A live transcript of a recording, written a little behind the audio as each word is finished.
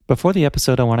Before the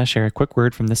episode, I want to share a quick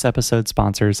word from this episode's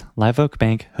sponsors, Live Oak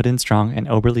Bank, Hood & Strong, and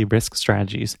Oberle Risk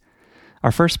Strategies.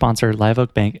 Our first sponsor, Live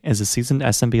Oak Bank, is a seasoned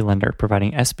SMB lender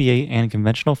providing SBA and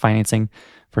conventional financing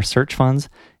for search funds,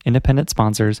 independent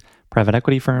sponsors, private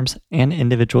equity firms, and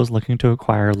individuals looking to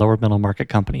acquire lower middle market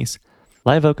companies.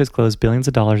 Live Oak has closed billions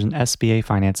of dollars in SBA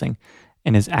financing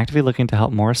and is actively looking to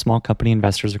help more small company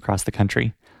investors across the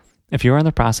country. If you are in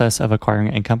the process of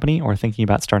acquiring a company or thinking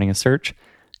about starting a search,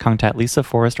 contact Lisa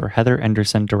Forrest or Heather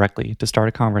Anderson directly to start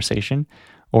a conversation,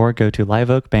 or go to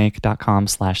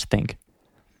liveoakbank.com/think.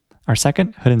 Our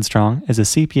second, Hood & Strong, is a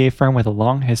CPA firm with a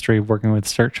long history of working with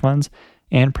search funds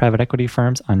and private equity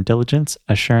firms on diligence,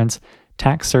 assurance,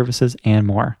 tax services, and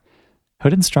more.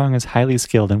 Hood & Strong is highly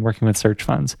skilled in working with search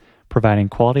funds, providing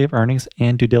quality of earnings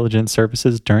and due diligence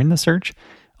services during the search,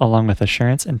 along with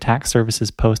assurance and tax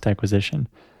services post-acquisition.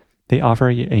 They offer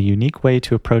a unique way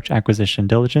to approach acquisition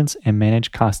diligence and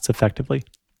manage costs effectively.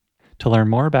 To learn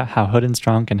more about how Hood &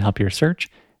 Strong can help your search,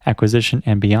 acquisition,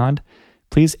 and beyond,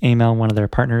 please email one of their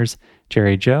partners,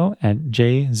 Jerry Joe at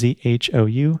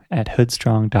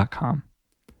jzhou@hoodstrong.com.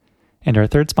 And our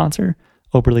third sponsor,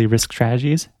 Oberle Risk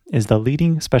Strategies, is the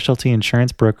leading specialty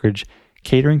insurance brokerage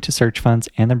catering to search funds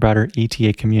and the broader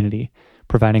ETA community,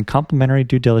 providing complimentary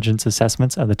due diligence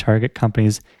assessments of the target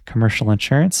company's commercial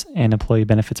insurance and employee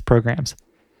benefits programs.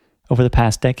 Over the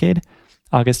past decade,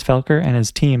 August Felker and his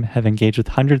team have engaged with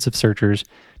hundreds of searchers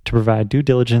to provide due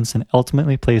diligence and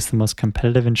ultimately place the most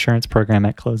competitive insurance program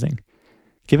at closing.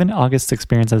 Given August's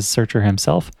experience as a searcher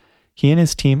himself, he and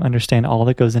his team understand all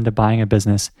that goes into buying a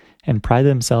business and pride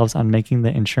themselves on making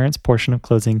the insurance portion of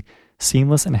closing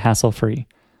seamless and hassle-free.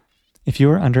 If you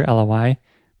are under LOI,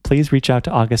 please reach out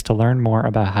to August to learn more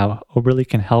about how Oberle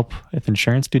can help with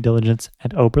insurance due diligence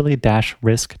at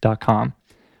oberle-risk.com,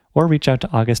 or reach out to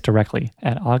August directly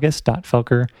at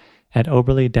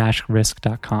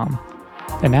august.felker@oberle-risk.com.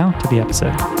 And now to the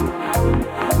episode.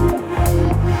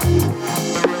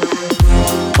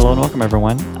 Hello and welcome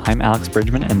everyone. I'm Alex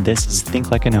Bridgman and this is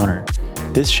Think Like an Owner.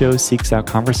 This show seeks out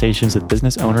conversations with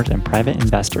business owners and private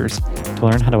investors to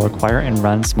learn how to acquire and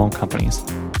run small companies,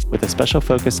 with a special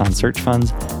focus on search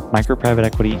funds, micro private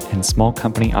equity, and small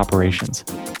company operations.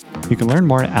 You can learn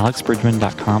more at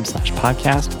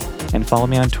alexbridgman.com/podcast and follow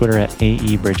me on Twitter at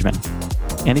AEBridgman.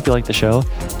 And if you like the show,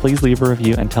 please leave a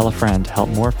review and tell a friend to help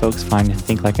more folks find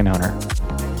Think Like an Owner.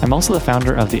 I'm also the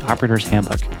founder of The Operator's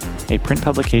Handbook, a print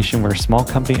publication where small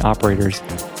company operators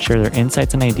share their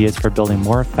insights and ideas for building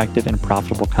more effective and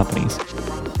profitable companies.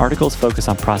 Articles focus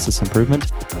on process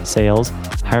improvement, sales,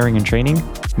 hiring and training,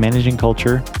 managing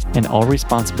culture, and all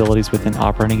responsibilities within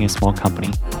operating a small company.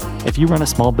 If you run a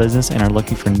small business and are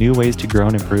looking for new ways to grow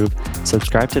and improve,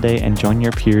 subscribe today and join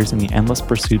your peers in the endless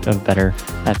pursuit of better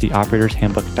at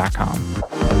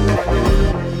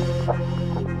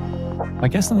theoperatorshandbook.com. My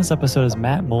guest on this episode is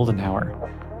Matt Moldenhauer.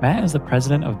 Matt is the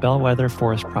president of Bellwether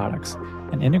Forest Products,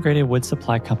 an integrated wood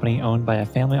supply company owned by a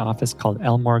family office called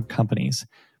Elmore Companies,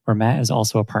 where Matt is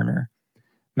also a partner.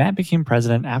 Matt became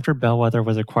president after Bellwether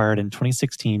was acquired in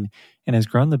 2016 and has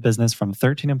grown the business from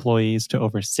 13 employees to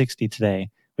over 60 today,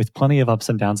 with plenty of ups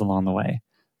and downs along the way.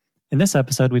 In this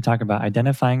episode, we talk about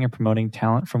identifying and promoting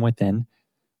talent from within,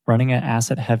 running an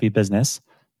asset-heavy business,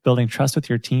 building trust with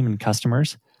your team and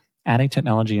customers, adding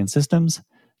technology and systems,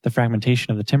 the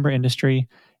fragmentation of the timber industry,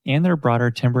 and their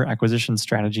broader timber acquisition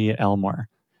strategy at Elmore.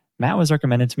 Matt was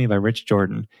recommended to me by Rich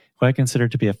Jordan, who I consider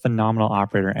to be a phenomenal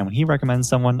operator, and when he recommends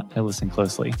someone, I listen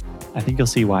closely. I think you'll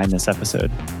see why in this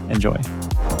episode. Enjoy.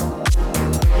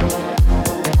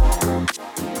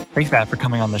 Thanks, Matt, for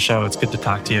coming on the show. It's good to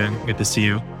talk to you and good to see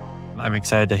you. I'm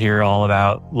excited to hear all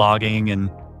about logging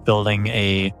and building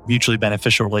a mutually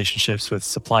beneficial relationships with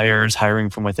suppliers,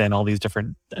 hiring from within, all these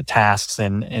different tasks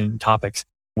and topics.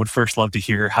 Would first love to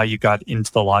hear how you got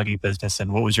into the logging business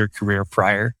and what was your career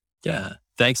prior? Yeah.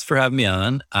 Thanks for having me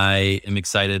on. I am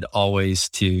excited always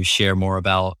to share more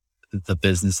about the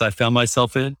business I found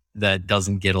myself in that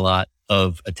doesn't get a lot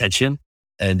of attention,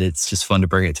 and it's just fun to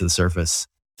bring it to the surface.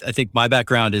 I think my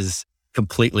background is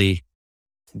completely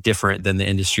different than the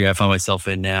industry I find myself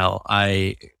in now.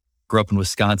 I grew up in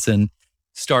Wisconsin,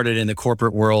 started in the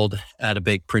corporate world at a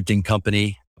big printing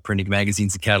company, printing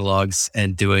magazines and catalogs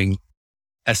and doing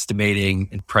estimating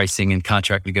and pricing and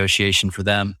contract negotiation for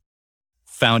them.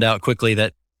 Found out quickly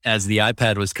that as the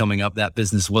iPad was coming up, that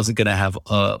business wasn't going to have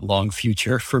a long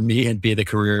future for me and be the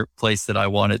career place that I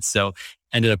wanted. So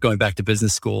ended up going back to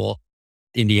business school,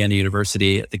 Indiana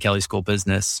University at the Kelley School of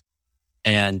Business,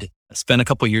 and spent a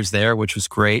couple of years there, which was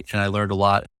great. And I learned a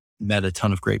lot, met a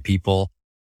ton of great people.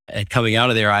 And coming out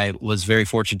of there, I was very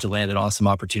fortunate to land an awesome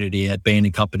opportunity at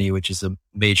Bain & Company, which is a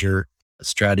major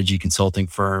strategy consulting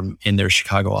firm in their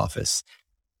Chicago office,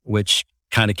 which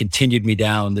kind of continued me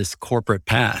down this corporate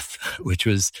path, which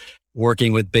was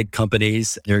working with big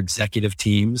companies, their executive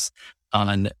teams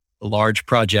on large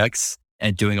projects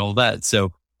and doing all that.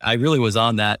 So I really was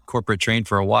on that corporate train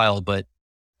for a while, but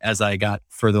as I got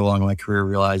further along in my career,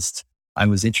 realized I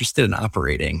was interested in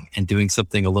operating and doing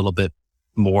something a little bit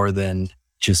more than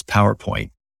just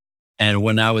PowerPoint. And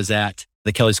when I was at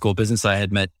the Kelley School of Business, I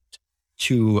had met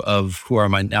two of who are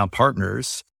my now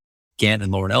partners, Gant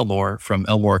and Lauren Elmore from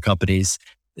Elmore Companies.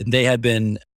 They had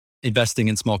been investing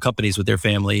in small companies with their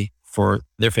family had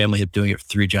been doing it for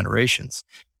 3 generations.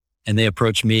 And they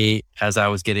approached me as I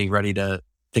was getting ready to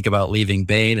think about leaving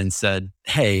Bain and said,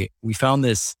 "Hey, we found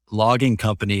this logging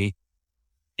company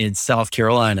in South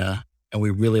Carolina and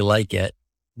we really like it.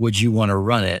 Would you want to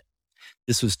run it?"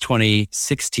 This was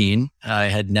 2016. I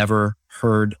had never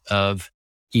heard of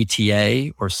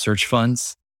ETA or search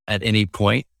funds at any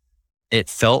point. It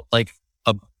felt like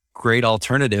a great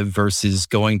alternative versus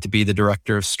going to be the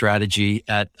director of strategy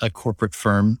at a corporate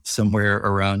firm somewhere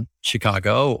around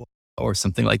Chicago or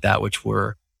something like that, which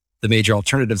were the major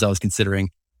alternatives I was considering.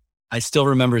 I still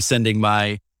remember sending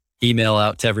my email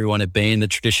out to everyone at Bain. The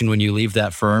tradition when you leave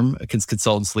that firm,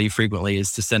 consultants leave frequently,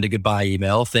 is to send a goodbye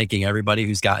email, thanking everybody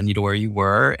who's gotten you to where you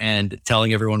were and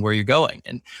telling everyone where you're going.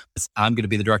 And I'm going to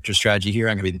be the director of strategy here.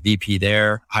 I'm going to be the VP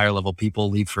there. Higher level people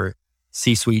leave for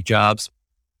C-suite jobs.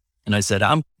 And I said,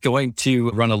 I'm going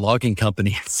to run a logging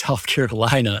company in South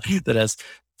Carolina that has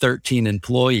 13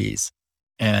 employees.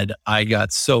 And I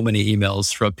got so many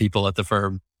emails from people at the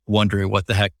firm wondering what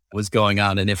the heck was going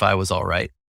on and if I was all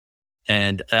right.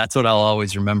 And that's what I'll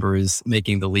always remember, is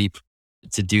making the leap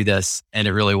to do this. And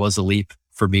it really was a leap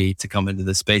for me to come into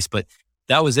this space. But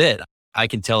that was it. I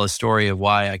can tell a story of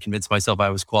why I convinced myself I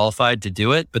was qualified to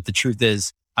do it. But the truth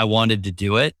is, I wanted to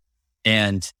do it.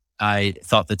 And I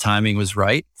thought the timing was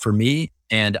right for me.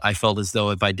 And I felt as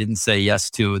though if I didn't say yes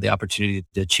to the opportunity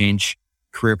to change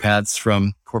career paths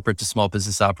from corporate to small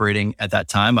business operating at that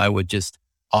time, I would just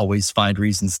always find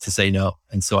reasons to say no.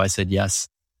 And so I said yes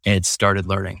and started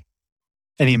learning.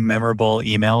 Any memorable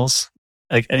emails?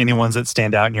 Like any ones that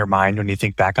stand out in your mind when you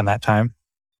think back on that time?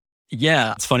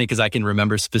 Yeah, it's funny because I can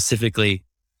remember specifically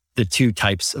the 2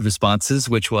 types of responses,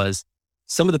 which was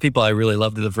some of the people I really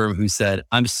loved at the firm who said,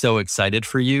 "I'm so excited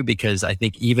for you," because I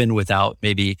think even without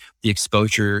maybe the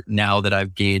exposure now that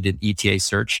I've gained in ETA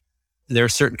search, there are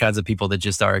certain kinds of people that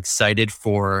just are excited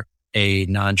for a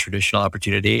non-traditional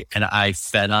opportunity. And I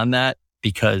fed on that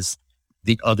because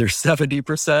the other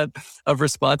 70% of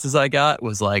responses I got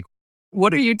was like,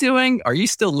 "What are you doing? Are you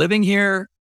still living here?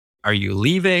 Are you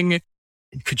leaving?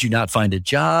 Could you not find a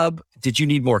job? Did you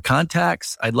need more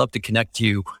contacts? I'd love to connect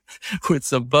you with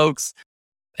some folks."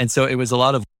 And so it was a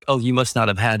lot of, "Oh, you must not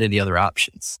have had any other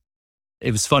options."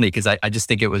 It was funny because I just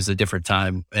think it was a different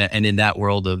time. And in that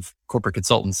world of corporate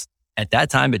consultants, at that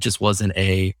time, it just wasn't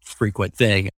a frequent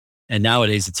thing. And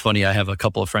nowadays, it's funny. I have a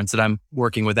couple of friends that I'm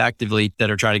working with actively that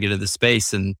are trying to get into the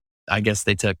space. And I guess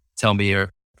they tell me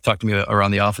or talk to me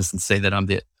around the office and say that I'm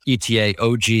the ETA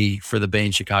OG for the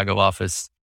Bain Chicago office,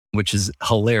 which is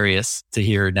hilarious to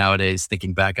hear nowadays,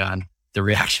 thinking back on the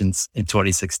reactions in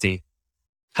 2016.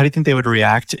 How do you think they would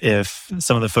react if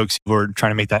some of the folks who were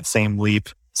trying to make that same leap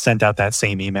sent out that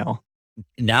same email?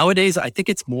 Nowadays, I think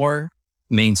it's more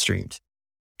mainstreamed.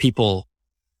 People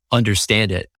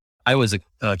understand it. I was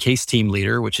a case team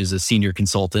leader, which is a senior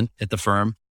consultant at the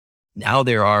firm. Now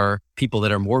there are people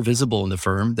that are more visible in the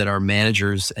firm that are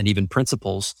managers and even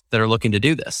principals that are looking to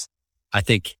do this. I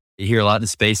think you hear a lot in the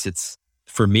space. It's,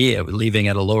 for me, leaving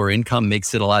at a lower income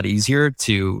makes it a lot easier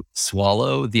to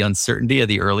swallow the uncertainty of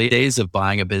the early days of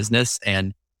buying a business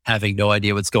and having no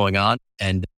idea what's going on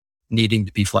and needing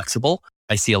to be flexible.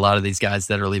 I see a lot of these guys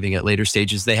that are leaving at later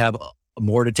stages. They have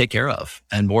more to take care of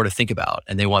and more to think about,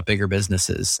 and they want bigger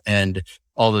businesses, and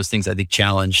all those things I think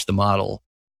challenge the model.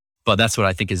 But that's what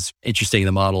I think is interesting in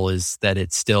the model, is that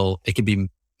it can be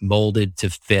molded to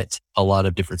fit a lot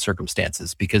of different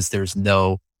circumstances because there's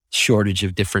no shortage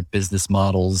of different business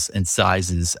models and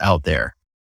sizes out there.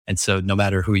 And so no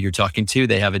matter who you're talking to,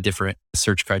 they have a different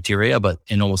search criteria, but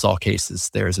in almost all cases,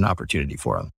 there's an opportunity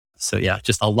for them. So yeah,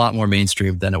 just a lot more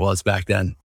mainstream than it was back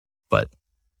then. But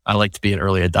I like to be an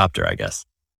early adopter, I guess.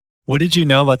 What did you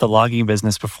know about the logging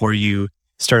business before you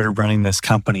started running this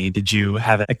company? Did you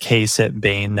have a case at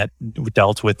Bain that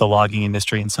dealt with the logging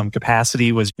industry in some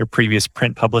capacity? Was your previous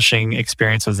print publishing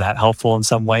experience, was that helpful in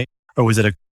some way? Or was it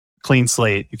a clean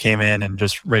slate? You came in and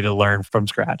just ready to learn from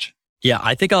scratch? Yeah,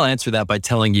 I think I'll answer that by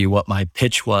telling you what my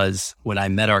pitch was when I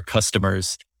met our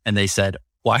customers and they said,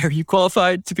 "Why are you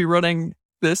qualified to be running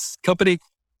this company?"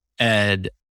 And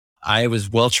I was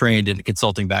well trained in a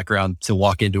consulting background to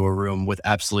walk into a room with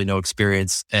absolutely no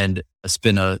experience and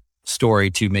spin a story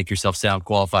to make yourself sound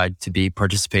qualified to be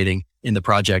participating in the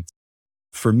project.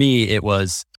 For me,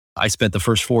 I spent the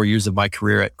first 4 years of my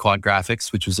career at Quad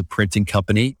Graphics, which was a printing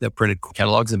company that printed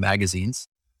catalogs and magazines.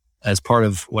 As part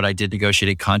of what I did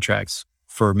negotiating contracts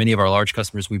for many of our large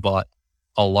customers, we bought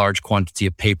a large quantity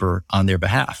of paper on their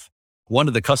behalf. One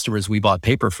of the customers we bought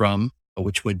paper from,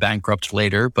 which went bankrupt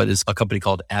later, but is a company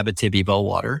called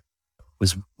Abitibi-Bellwater,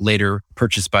 was later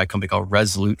purchased by a company called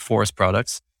Resolute Forest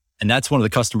Products. And that's one of the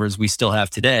customers we still have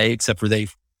today, except for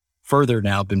they've further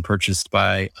now been purchased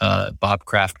by a Bob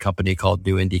Kraft company called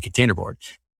New Indy Containerboard.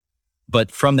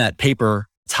 But from that paper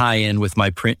tie-in with my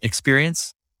print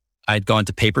experience, I'd gone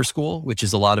to paper school, which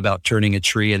is a lot about turning a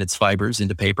tree and its fibers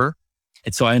into paper.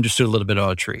 And so I understood a little bit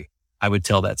about a tree. I would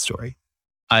tell that story.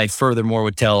 I furthermore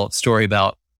would tell a story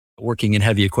about working in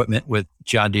heavy equipment with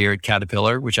John Deere at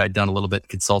Caterpillar, which I'd done a little bit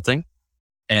consulting,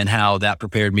 and how that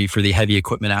prepared me for the heavy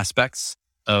equipment aspects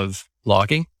of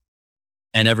logging.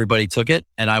 And everybody took it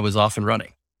and I was off and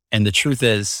running. And the truth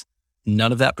is,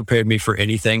 none of that prepared me for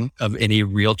anything of any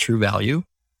real true value.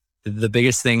 The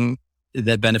biggest thing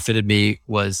that benefited me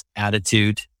was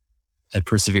attitude and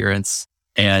perseverance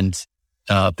and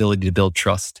ability to build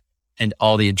trust and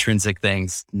all the intrinsic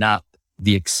things, not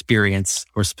the experience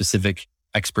or specific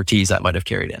expertise I might have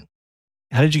carried in.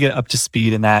 How did you get up to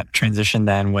speed in that transition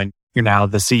then when you're now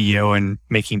the CEO and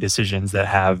making decisions that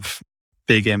have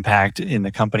big impact in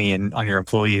the company and on your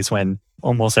employees when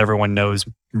almost everyone knows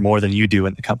more than you do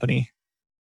in the company?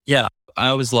 Yeah,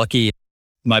 I was lucky.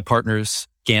 My partners,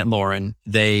 Gant and Lauren,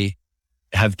 they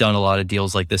have done a lot of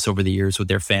deals like this over the years with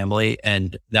their family.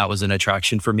 And that was an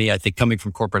attraction for me. I think coming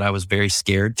from corporate, I was very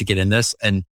scared to get in this.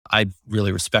 And I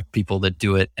really respect people that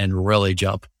do it and really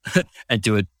jump and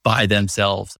do it by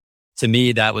themselves. To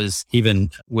me, that was,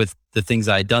 even with the things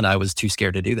I had done, I was too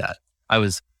scared to do that. I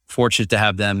was fortunate to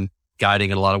have them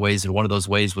guiding in a lot of ways. And one of those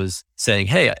ways was saying,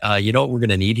 hey, you know what we're going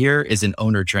to need here is an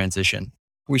owner transition.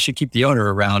 We should keep the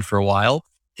owner around for a while.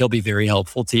 He'll be very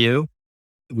helpful to you.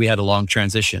 We had a long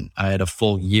transition. I had a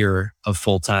full year of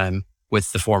full time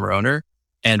with the former owner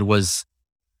and was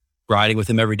riding with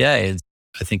him every day. And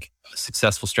I think a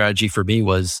successful strategy for me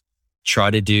was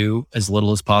try to do as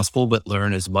little as possible, but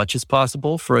learn as much as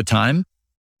possible for a time,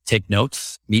 take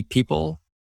notes, meet people.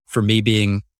 For me,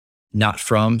 being not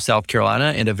from South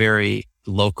Carolina in a very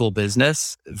local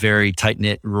business, very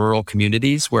tight-knit rural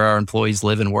communities where our employees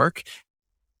live and work,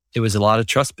 it was a lot of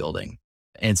trust building.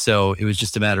 And so it was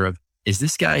just a matter of, is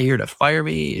this guy here to fire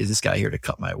me? Is this guy here to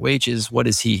cut my wages? What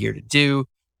is he here to do?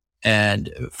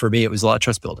 And for me, it was a lot of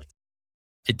trust building.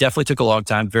 It definitely took a long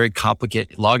time, very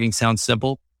complicated. Logging sounds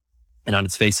simple, and on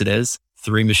its face it is.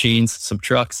 3 machines, some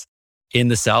trucks. In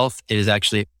the South, it is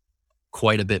actually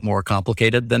quite a bit more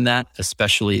complicated than that,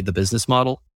 especially the business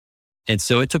model. And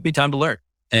so it took me time to learn.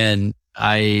 And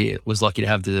I was lucky to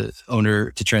have the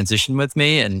owner to transition with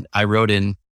me. And I rode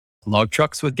in log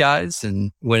trucks with guys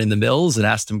and went in the mills and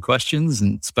asked them questions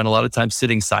and spent a lot of time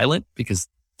sitting silent because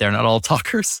they're not all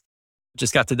talkers.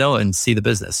 Just got to know and see the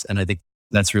business. And I think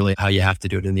that's really how you have to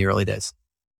do it in the early days.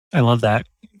 I love that.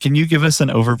 Can you give us an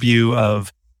overview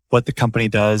of what the company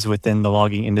does within the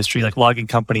logging industry? Like, logging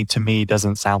company to me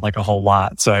doesn't sound like a whole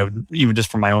lot. So I would, even just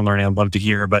from my own learning, I'd love to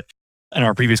hear. But in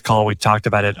our previous call, we talked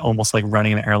about it almost like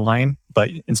running an airline, but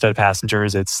instead of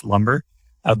passengers, it's lumber.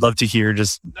 I'd love to hear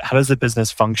just how does the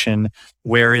business function?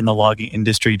 Where in the logging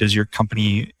industry does your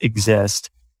company exist?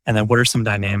 And then what are some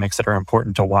dynamics that are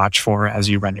important to watch for as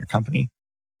you run your company?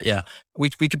 Yeah, we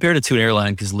compared it to an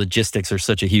airline because logistics are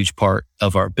such a huge part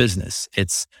of our business.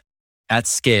 It's at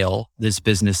scale. This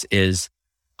business is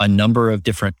a number of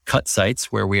different cut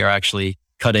sites where we are actually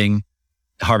cutting,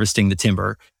 harvesting the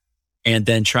timber, and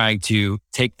then trying to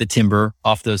take the timber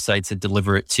off those sites and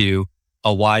deliver it to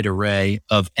a wide array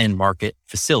of end market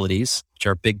facilities, which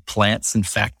are big plants and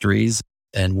factories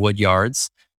and wood yards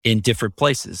in different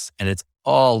places. And it's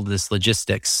all this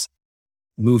logistics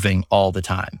moving all the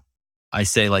time. I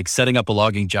say, like, setting up a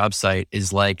logging job site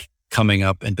is like coming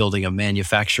up and building a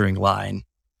manufacturing line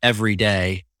every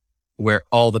day where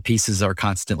all the pieces are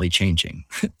constantly changing.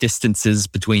 Distances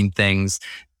between things,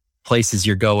 places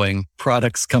you're going,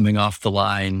 products coming off the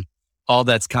line, all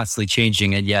that's constantly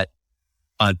changing. And yet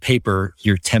on paper,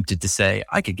 you're tempted to say,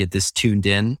 I could get this tuned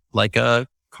in like a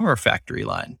car factory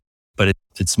line, but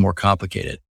it's more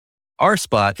complicated. Our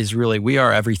spot is really, we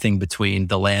are everything between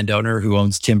the landowner who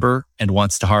owns timber and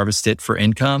wants to harvest it for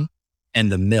income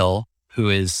and the mill who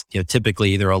is,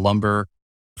 typically either a lumber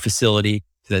facility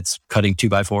that's cutting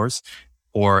 2x4s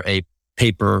or a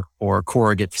paper or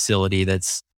corrugate facility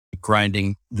that's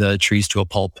grinding the trees to a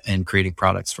pulp and creating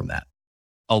products from that.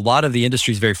 A lot of the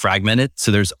industry is very fragmented.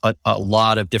 So there's a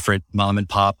lot of different mom and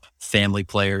pop family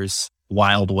players,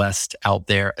 Wild West out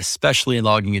there, especially in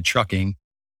logging and trucking.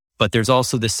 But there's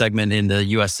also this segment in the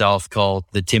US South called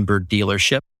the timber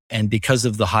dealership. And because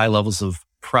of the high levels of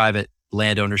private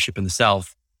land ownership in the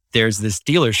South, there's this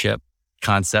dealership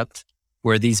concept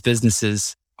where these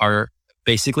businesses are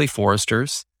basically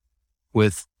foresters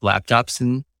with laptops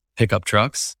and pickup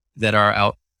trucks that are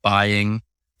out buying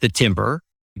the timber,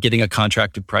 getting a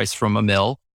contracted price from a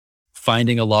mill,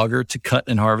 finding a logger to cut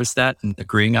and harvest that and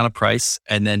agreeing on a price,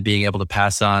 and then being able to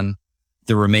pass on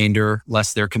the remainder,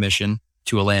 less their commission,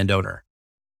 to a landowner.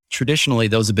 Traditionally,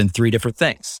 those have been three different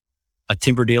things: a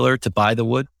timber dealer to buy the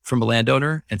wood from a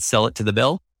landowner and sell it to the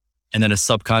mill, and then a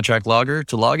subcontract logger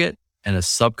to log it, and a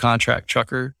subcontract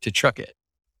trucker to truck it.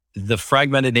 The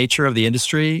fragmented nature of the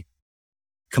industry,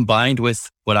 combined with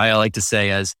what I like to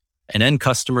say as an end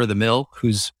customer, the mill,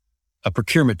 who's a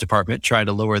procurement department trying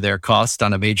to lower their cost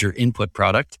on a major input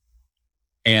product,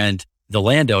 and the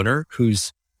landowner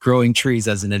who's growing trees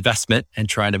as an investment and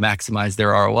trying to maximize their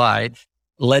ROI,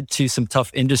 led to some tough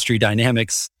industry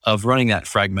dynamics of running that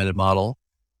fragmented model.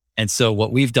 And so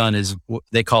what we've done is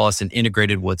they call us an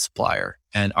integrated wood supplier.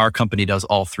 And our company does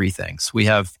all three things. We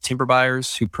have timber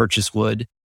buyers who purchase wood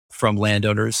from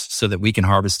landowners so that we can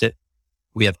harvest it.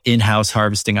 We have in-house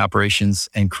harvesting operations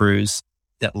and crews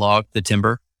that log the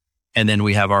timber. And then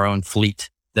we have our own fleet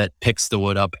that picks the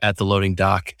wood up at the loading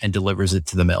dock and delivers it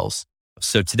to the mills.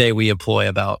 So today we employ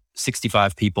about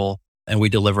 65 people and we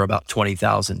deliver about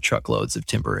 20,000 truckloads of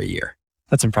timber a year.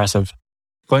 That's impressive.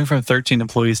 Going from 13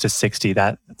 employees to 60,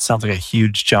 that sounds like a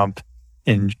huge jump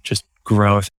in just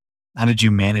growth. How did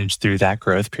you manage through that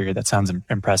growth period? That sounds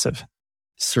impressive.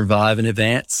 Survive and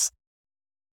advance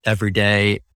every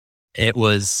day. It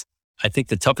was, I think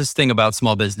the toughest thing about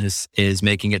small business is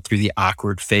making it through the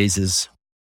awkward phases.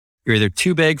 You're either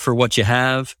too big for what you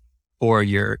have or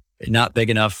you're not big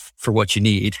enough for what you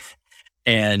need.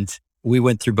 And we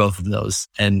went through both of those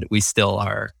and we still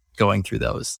are going through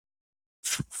those.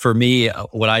 For me,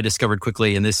 what I discovered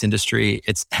quickly in this industry,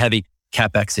 it's heavy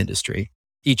CapEx industry.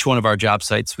 Each one of our job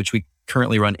sites, which we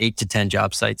currently run 8 to 10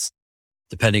 job sites,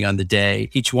 depending on the day,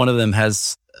 each one of them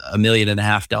has $1.5 million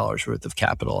worth of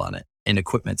capital on it in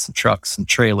equipment and trucks and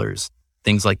trailers,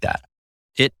 things like that.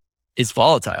 It is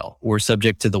volatile. We're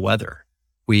subject to the weather.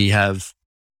 We have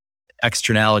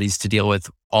externalities to deal with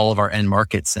all of our end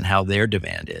markets and how their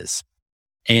demand is.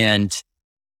 And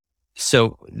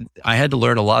so I had to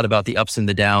learn a lot about the ups and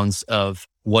the downs of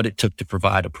what it took to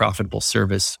provide a profitable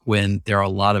service when there are a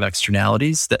lot of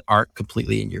externalities that aren't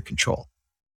completely in your control.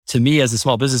 To me, as a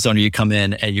small business owner, you come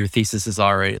in and your thesis is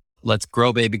already, let's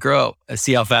grow, baby, grow.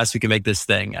 See how fast we can make this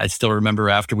thing. I still remember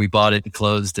after we bought it and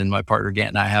closed and my partner Gant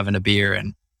and I having a beer.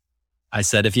 And I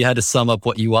said, if you had to sum up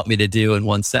what you want me to do in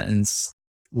one sentence,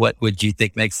 what would you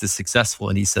think makes this successful?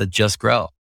 And he said, just grow.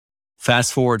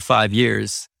 Fast forward 5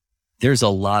 years, there's a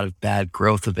lot of bad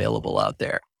growth available out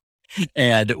there.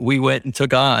 And we went and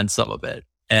took on some of it.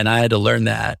 And I had to learn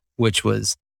that, which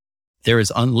was there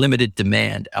is unlimited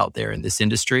demand out there in this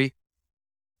industry.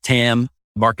 TAM,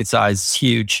 market size is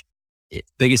huge.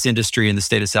 Biggest industry in the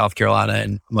state of South Carolina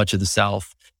and much of the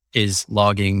South is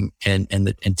logging and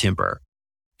timber.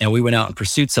 And we went out and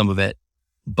pursued some of it,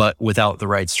 but without the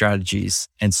right strategies.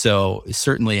 And so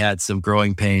certainly had some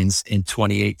growing pains in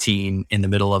 2018 in the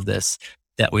middle of this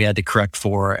that we had to correct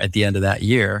for at the end of that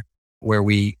year, where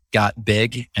we got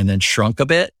big and then shrunk a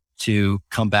bit to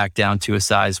come back down to a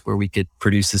size where we could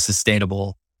produce a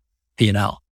sustainable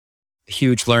P&L.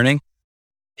 Huge learning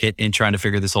in trying to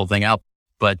figure this whole thing out,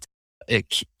 but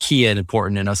key and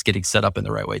important in us getting set up in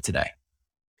the right way today.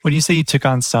 When you say you took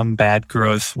on some bad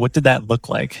growth, what did that look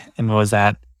like? And was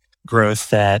that growth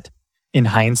that in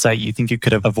hindsight you think you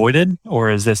could have avoided? Or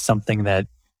is this something that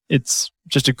it's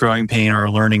just a growing pain or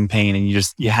a learning pain and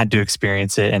you had to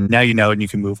experience it and now you know and you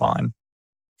can move on?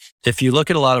 If you look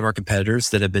at a lot of our competitors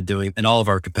that have been doing, and all of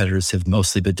our competitors have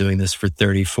mostly been doing this for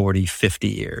 30, 40, 50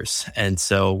 years. And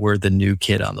so we're the new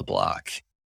kid on the block.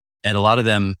 And a lot of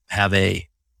them have a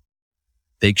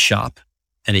big shop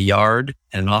and a yard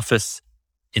and an office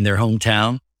in their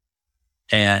hometown.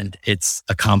 And it's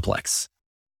a complex.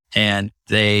 And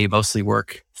they mostly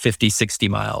work 50, 60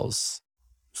 miles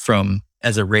from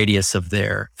as a radius of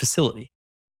their facility.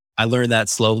 I learned that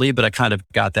slowly, but I kind of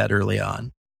got that early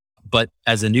on. But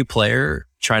as a new player,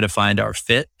 trying to find our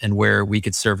fit and where we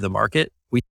could serve the market,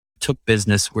 we took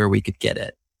business where we could get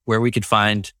it, where we could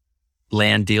find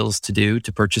land deals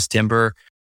to purchase timber,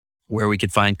 where we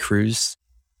could find crews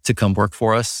to come work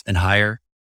for us and hire.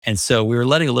 And so we were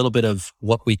letting a little bit of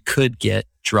what we could get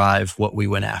drive what we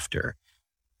went after.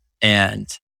 And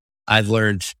I've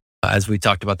learned, as we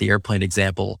talked about the airplane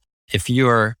example, if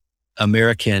you're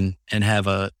American and have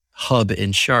a hub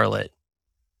in Charlotte,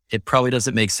 it probably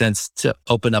doesn't make sense to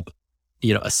open up,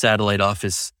 a satellite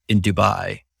office in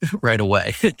Dubai right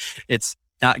away. It's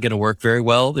not going to work very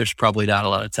well. There's probably not a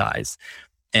lot of ties.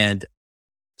 And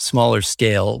smaller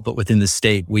scale, but within the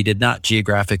state, we did not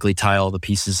geographically tie all the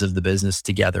pieces of the business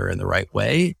together in the right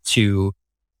way to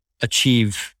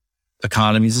achieve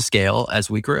economies of scale as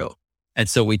we grew. And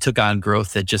so we took on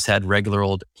growth that just had regular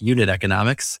old unit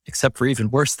economics, except for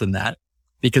even worse than that,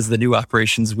 because the new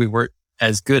operations we weren't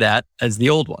as good at as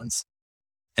the old ones.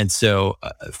 And so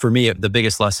for me, the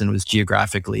biggest lesson was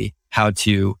geographically how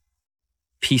to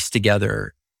piece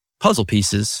together puzzle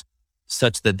pieces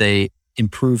such that they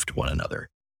improved one another.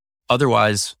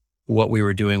 Otherwise, what we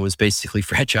were doing was basically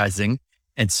franchising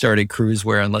and starting crews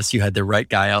where unless you had the right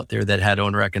guy out there that had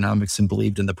owner economics and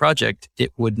believed in the project,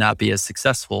 it would not be as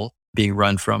successful being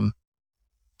run from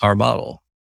our model.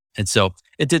 And so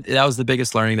that was the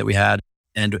biggest learning that we had.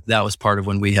 And that was part of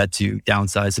when we had to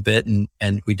downsize a bit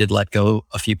and we did let go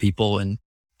a few people and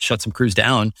shut some crews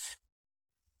down,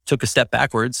 took a step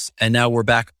backwards. And now we're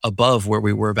back above where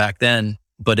we were back then,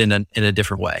 but in a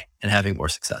different way and having more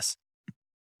success.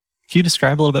 Can you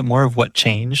describe a little bit more of what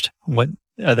changed? What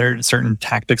are there certain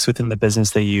tactics within the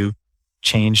business that you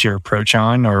changed your approach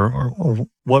on, or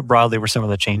what broadly were some of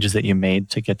the changes that you made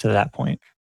to get to that point?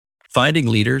 Finding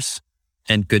leaders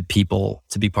and good people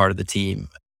to be part of the team.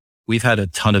 We've had a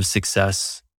ton of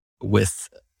success with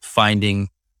finding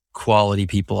quality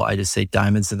people. I just say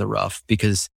diamonds in the rough,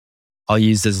 because I'll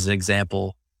use this as an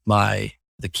example. The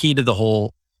key to the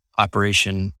whole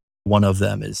operation, one of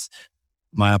them is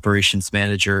my operations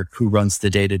manager who runs the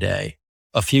day-to-day.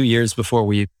 A few years before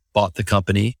we bought the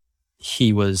company,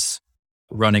 he was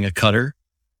running a cutter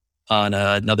on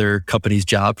another company's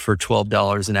job for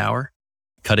 $12 an hour,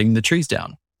 cutting the trees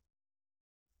down.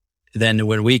 Then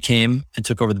when we came and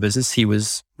took over the business, he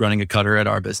was running a cutter at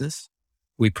our business.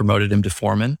 We promoted him to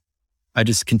foreman. I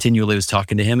just continually was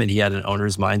talking to him and he had an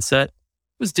owner's mindset.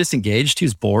 He was disengaged. He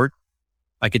was bored.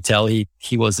 I could tell he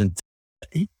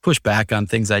pushed back on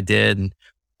things I did. And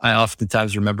I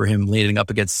oftentimes remember him leaning up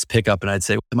against his pickup and I'd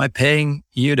say, "Am I paying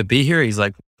you to be here?" He's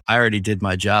like, "I already did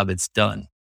my job. It's done.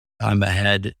 I'm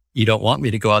ahead. You don't want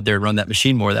me to go out there and run that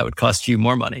machine more. That would cost you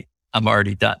more money. I'm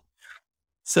already done."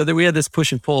 So that we had this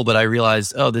push and pull, but I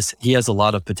realized, he has a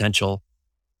lot of potential.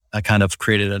 I kind of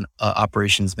created an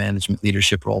operations management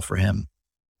leadership role for him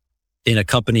in a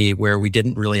company where we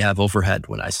didn't really have overhead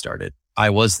when I started.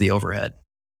 I was the overhead.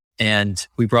 And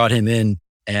we brought him in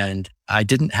and I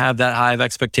didn't have that high of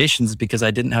expectations because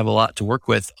I didn't have a lot to work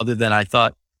with other than I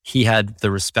thought he had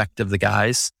the respect of the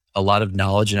guys, a lot of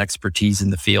knowledge and expertise in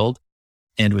the field,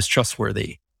 and was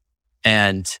trustworthy.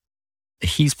 And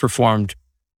he's performed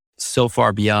so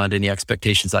far beyond any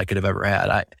expectations I could have ever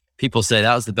had. People say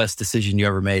that was the best decision you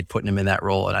ever made, putting him in that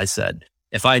role. And I said,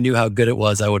 if I knew how good it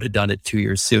was, I would have done it 2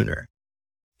 years sooner.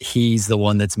 He's the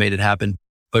one that's made it happen.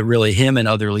 But really him and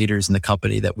other leaders in the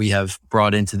company that we have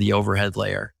brought into the overhead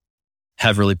layer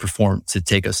have really performed to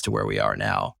take us to where we are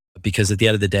now. Because at the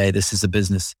end of the day, this is a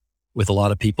business with a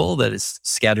lot of people that is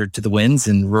scattered to the winds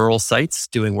in rural sites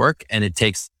doing work. And it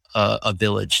takes a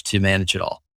village to manage it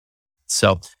all.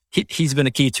 So he's been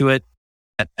a key to it,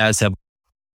 as have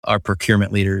our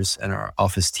procurement leaders and our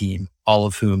office team, all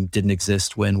of whom didn't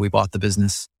exist when we bought the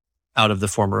business out of the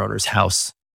former owner's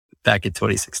house back in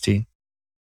 2016.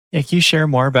 Yeah, can you share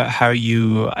more about how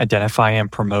you identify and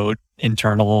promote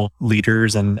internal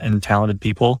leaders and talented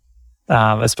people,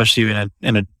 especially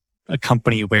in a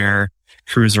company where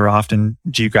crews are often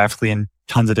geographically in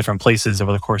tons of different places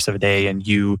over the course of a day, and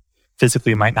you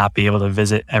physically might not be able to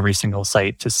visit every single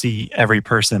site to see every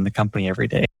person in the company every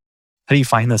day. How do you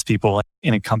find those people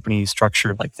in a company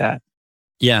structure like that?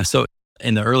 Yeah, so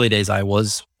in the early days, I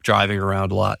was driving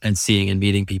around a lot and seeing and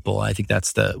meeting people. I think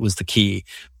was the key.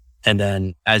 And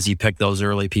then as you pick those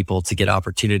early people to get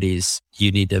opportunities,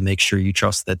 you need to make sure you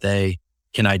trust that they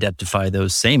can identify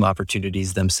those same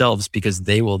opportunities themselves, because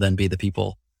they will then be the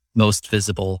people most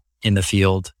visible in the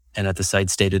field and at the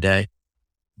sites day to day.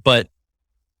 But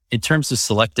in terms of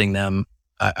selecting them,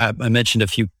 I mentioned a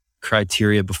few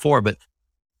criteria before, but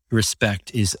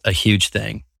respect is a huge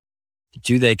thing.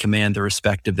 Do they command the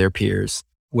respect of their peers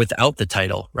without the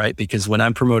title, right? Because when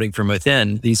I'm promoting from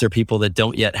within, these are people that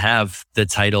don't yet have the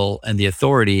title and the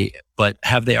authority, but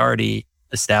have they already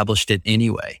established it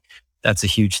anyway? That's a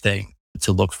huge thing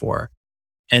to look for.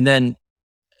 And then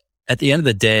at the end of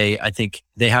the day, I think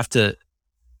they have to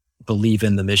believe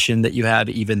in the mission that you have,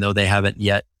 even though they haven't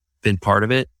yet been part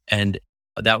of it. And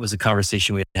that was a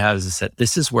conversation we had, is I said,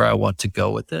 this is where I want to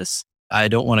go with this. I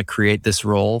don't want to create this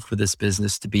role for this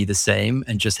business to be the same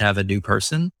and just have a new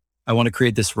person. I want to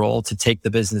create this role to take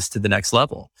the business to the next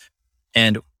level.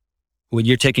 And when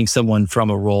you're taking someone from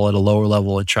a role at a lower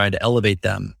level and trying to elevate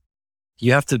them,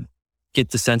 you have to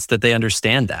get the sense that they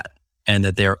understand that and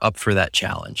that they're up for that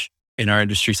challenge. In our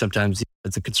industry, sometimes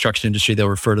it's a construction industry, they'll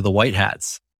refer to the white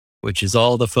hats, which is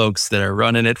all the folks that are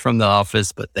running it from the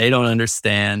office, but they don't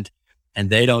understand and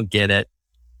they don't get it.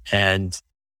 And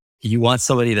you want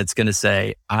somebody that's going to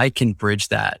say, I can bridge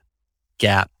that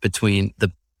gap between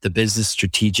the business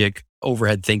strategic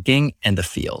overhead thinking and the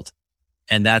field.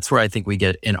 And that's where I think we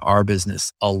get in our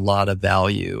business a lot of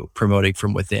value promoting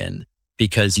from within,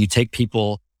 because you take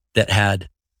people that had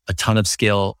a ton of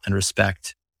skill and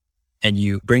respect and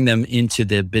you bring them into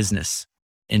the business,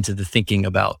 into the thinking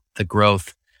about the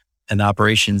growth and the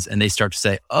operations. And they start to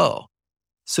say, oh,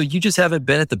 so you just haven't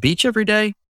been at the beach every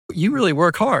day? You really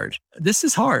work hard. This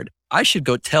is hard. I should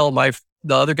go tell the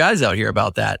other guys out here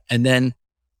about that. And then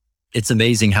it's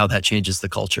amazing how that changes the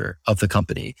culture of the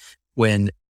company when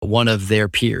one of their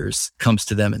peers comes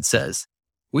to them and says,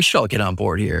 we should all get on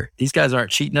board here. These guys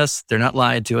aren't cheating us. They're not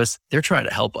lying to us. They're trying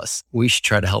to help us. We should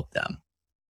try to help them.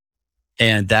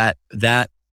 And that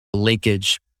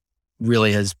linkage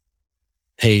really has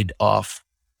paid off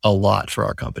a lot for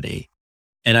our company.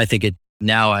 And I think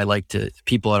now I like to,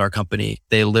 people at our company,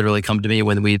 they literally come to me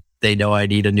when they know I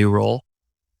need a new role.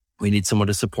 We need someone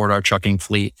to support our trucking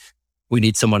fleet. We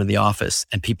need someone in the office.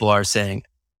 And people are saying,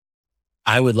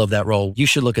 I would love that role. You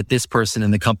should look at this person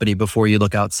in the company before you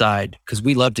look outside, because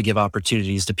we love to give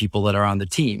opportunities to people that are on the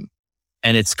team.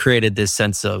 And it's created this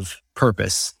sense of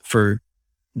purpose for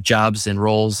jobs and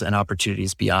roles and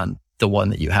opportunities beyond the one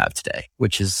that you have today,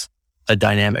 which is a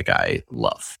dynamic I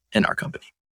love in our company.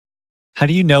 How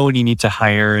do you know when you need to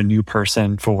hire a new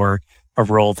person for a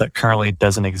role that currently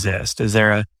doesn't exist? Is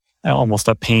there almost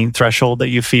a pain threshold that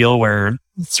you feel where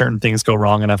certain things go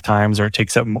wrong enough times, or it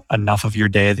takes up enough of your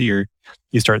day that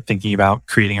you start thinking about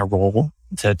creating a role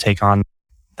to take on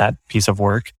that piece of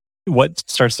work? What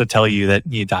starts to tell you that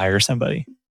you need to hire somebody?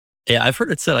 Yeah, I've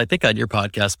heard it said, I think on your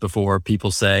podcast before, people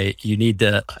say you need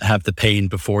to have the pain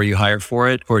before you hire for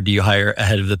it, or do you hire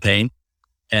ahead of the pain?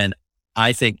 And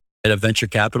I think in a venture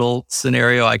capital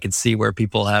scenario, I can see where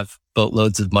people have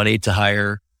boatloads of money to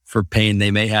hire for pain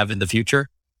they may have in the future.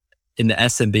 In the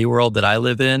SMB world that I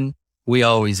live in, we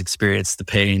always experience the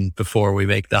pain before we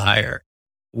make the hire.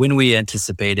 When we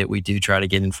anticipate it, we do try to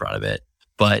get in front of it.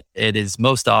 But it is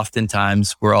most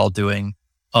oftentimes we're all doing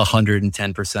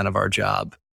 110% of our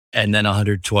job, and then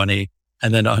 120,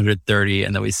 and then 130.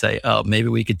 And then we say, oh, maybe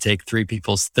we could take 3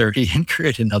 people's 30 and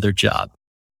create another job.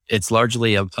 It's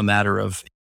largely a matter of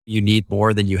you need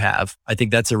more than you have. I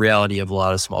think that's a reality of a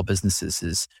lot of small businesses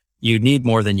is you need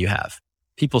more than you have.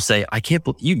 People say,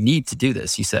 you need to do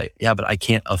this. You say, yeah, but I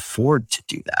can't afford to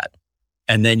do that.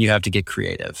 And then you have to get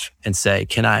creative and say,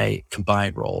 can I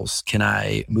combine roles? Can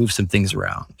I move some things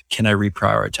around? Can I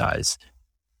reprioritize?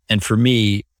 And for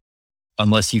me,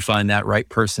 unless you find that right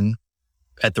person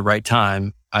at the right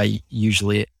time, I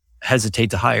usually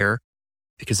hesitate to hire,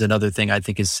 because another thing I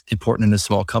think is important in a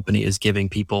small company is giving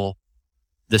people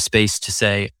the space to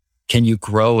say, can you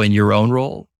grow in your own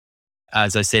role?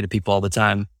 As I say to people all the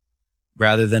time,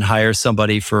 rather than hire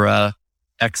somebody for a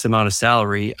X amount of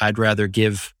salary, I'd rather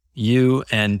give you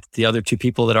and the other 2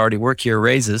 people that already work here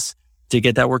raises to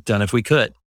get that work done if we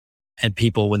could. And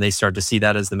people, when they start to see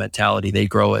that as the mentality, they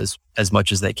grow as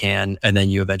much as they can. And then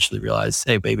you eventually realize,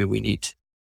 hey, baby, we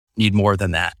need more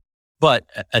than that. But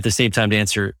at the same time,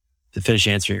 to finish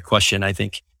answering your question, I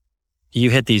think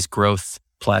you hit these growth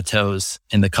plateaus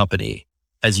in the company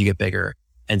as you get bigger,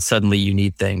 and suddenly you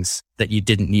need things that you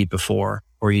didn't need before,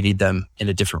 or you need them in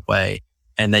a different way.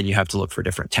 And then you have to look for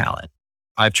different talent.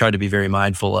 I've tried to be very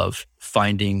mindful of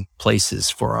finding places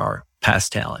for our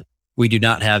past talent. We do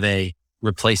not have a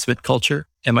replacement culture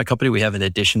in my company. We have an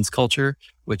additions culture,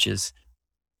 which is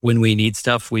when we need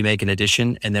stuff, we make an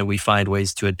addition, and then we find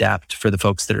ways to adapt for the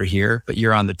folks that are here, but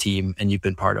you're on the team and you've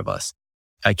been part of us.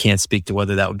 I can't speak to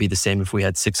whether that would be the same if we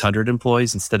had 600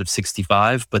 employees instead of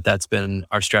 65, but that's been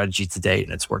our strategy to date,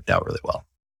 and it's worked out really well.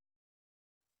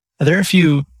 Are there a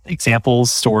few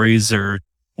examples, stories, or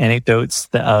anecdotes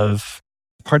of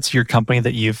parts of your company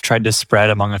that you've tried to spread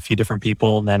among a few different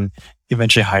people and then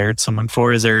eventually hired someone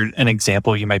for? Is there an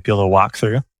example you might be able to walk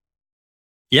through?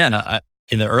 Yeah,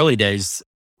 in the early days,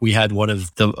 we had one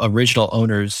of the original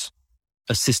owners,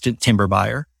 assistant timber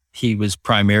buyer. He was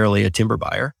primarily a timber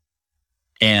buyer.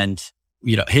 And,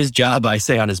 his job, I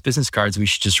say on his business cards, we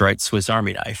should just write Swiss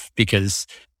Army knife, because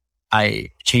I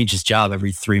changed his job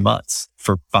every 3 months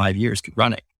for 5 years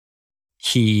running.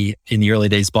 He, in the early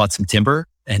days, bought some timber,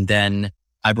 and then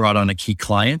I brought on a key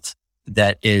client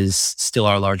that is still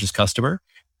our largest customer.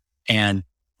 And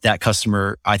that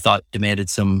customer, I thought, demanded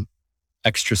some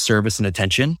extra service and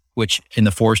attention, which in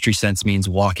the forestry sense means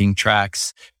walking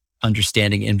tracks,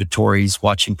 understanding inventories,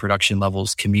 watching production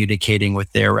levels, communicating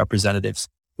with their representatives,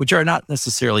 which are not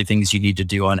necessarily things you need to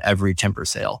do on every timber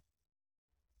sale.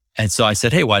 And so I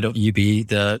said, hey, why don't you be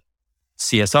the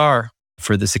CSR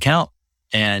for this account?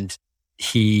 And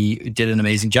he did an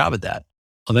amazing job at that.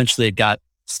 Eventually it got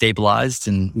stabilized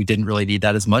and we didn't really need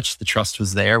that as much. The trust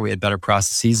was there. We had better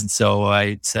processes. And so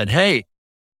I said, hey,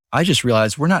 I just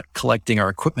realized we're not collecting our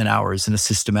equipment hours in a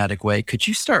systematic way. Could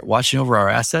you start watching over our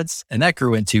assets? And that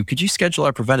grew into, could you schedule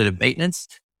our preventative maintenance?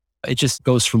 It just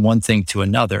goes from one thing to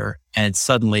another. And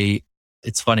suddenly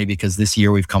it's funny because this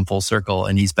year we've come full circle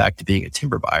and he's back to being a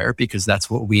timber buyer because that's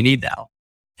what we need now.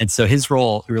 And so his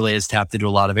role really has tapped into a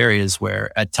lot of areas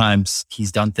where at times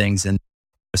he's done things. And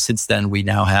since then, we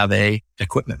now have a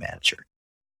equipment manager.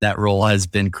 That role has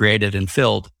been created and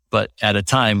filled, but at a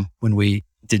time when we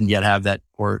didn't yet have that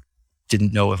or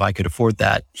didn't know if I could afford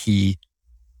that, he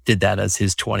did that as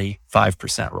his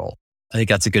 25% role. I think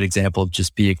that's a good example of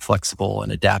just being flexible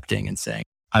and adapting and saying,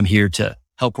 I'm here to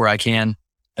help where I can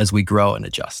as we grow and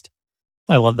adjust.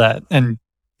 I love that. And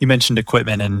you mentioned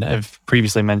equipment, and I've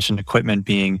previously mentioned equipment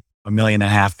being $1.5 million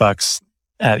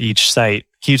at each site.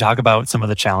 Can you talk about some of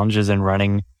the challenges in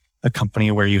running a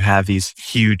company where you have these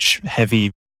huge,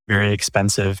 heavy, very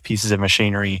expensive pieces of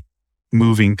machinery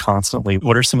moving constantly?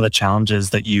 What are some of the challenges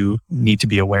that you need to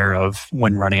be aware of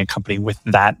when running a company with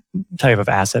that type of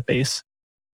asset base?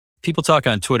 People talk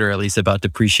on Twitter, at least, about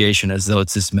depreciation as though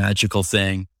it's this magical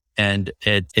thing and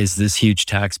it is this huge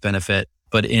tax benefit.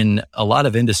 But in a lot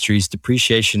of industries,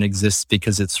 depreciation exists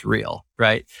because it's real,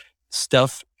 right?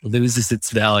 Stuff loses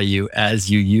its value as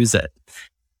you use it.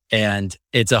 And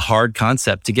it's a hard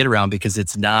concept to get around because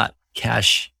it's not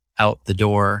cash out the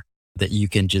door that you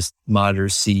can just monitor,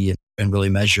 see, and really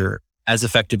measure as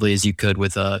effectively as you could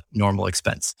with a normal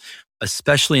expense.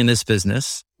 Especially in this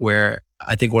business, where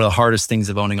I think one of the hardest things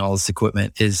of owning all this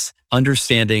equipment is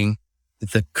understanding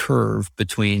the curve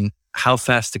between how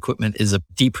fast equipment is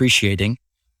depreciating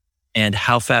and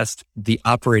how fast the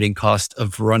operating cost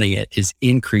of running it is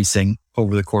increasing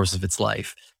over the course of its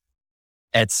life.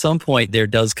 At some point, there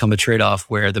does come a trade-off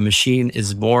where the machine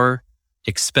is more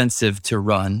expensive to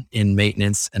run in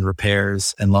maintenance and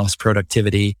repairs and lost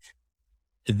productivity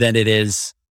than it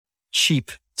is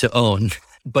cheap to own.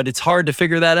 But it's hard to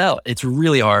figure that out. It's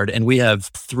really hard. And we have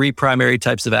 3 primary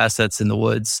types of assets in the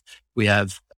woods. We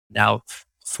have now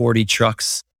 40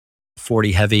 trucks,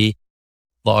 40 heavy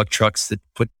log trucks that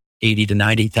put 80 to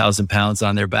 90,000 pounds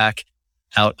on their back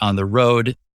out on the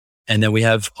road. And then we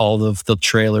have all of the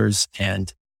trailers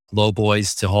and low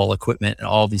boys to haul equipment and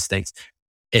all these things.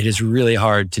 It is really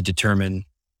hard to determine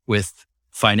with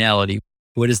finality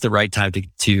what is the right time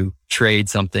to trade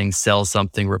something, sell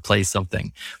something, replace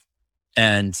something.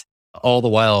 And all the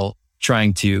while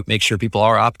trying to make sure people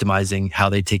are optimizing how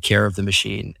they take care of the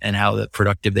machine and how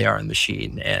productive they are in the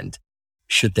machine and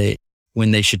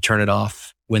when they should turn it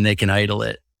off, when they can idle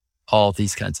it, all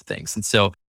these kinds of things. And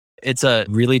so it's a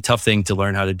really tough thing to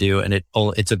learn how to do. And it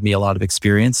took me a lot of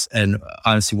experience. And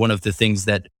honestly, one of the things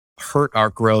that hurt our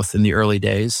growth in the early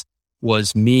days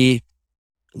was me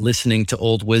listening to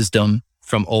old wisdom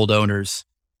from old owners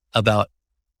about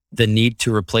the need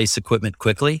to replace equipment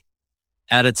quickly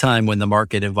at a time when the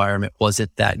market environment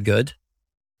wasn't that good.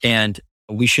 And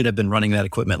we should have been running that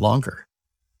equipment longer.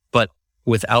 But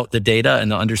without the data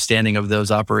and the understanding of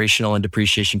those operational and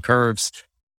depreciation curves,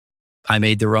 I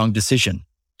made the wrong decision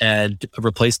and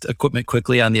replaced equipment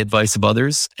quickly on the advice of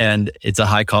others. And it's a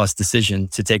high cost decision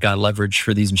to take on leverage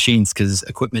for these machines because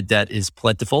equipment debt is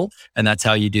plentiful and that's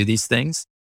how you do these things.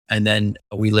 And then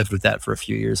we lived with that for a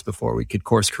few years before we could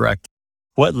course correct.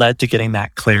 What led to getting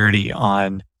that clarity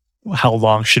on how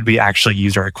long should we actually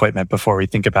use our equipment before we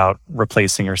think about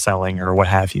replacing or selling or what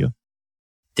have you?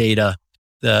 Data.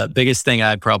 The biggest thing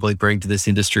I probably bring to this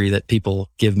industry that people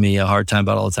give me a hard time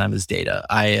about all the time is data.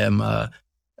 I am a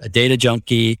data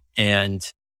junkie, and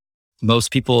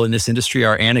most people in this industry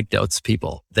are anecdotes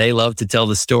people. They love to tell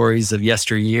the stories of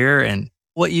yesteryear and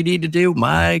what you need to do.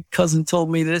 My cousin told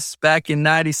me this back in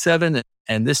 97,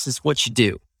 and this is what you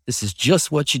do. This is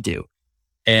just what you do.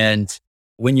 And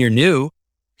when you're new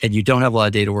and you don't have a lot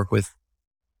of data to work with,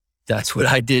 that's what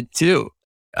I did too.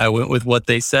 I went with what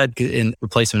they said in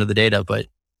replacement of the data, but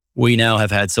we now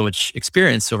have had so much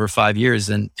experience over 5 years.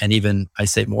 And even I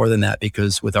say more than that,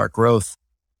 because with our growth,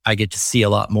 I get to see a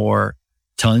lot more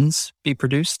tons be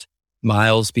produced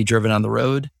miles be driven on the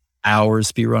road,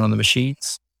 hours be run on the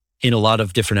machines in a lot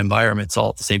of different environments all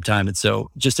at the same time. And so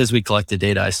just as we collected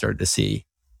data, I started to see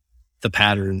the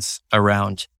patterns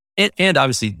around it and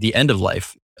obviously the end of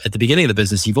life. At the beginning of the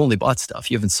business, you've only bought stuff.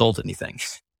 You haven't sold anything.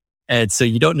 And so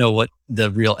you don't know what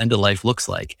the real end of life looks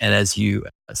like. And as you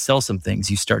sell some things,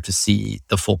 you start to see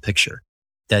the full picture.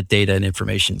 That data and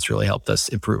information has really helped us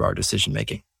improve our decision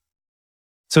making.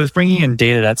 So with bringing in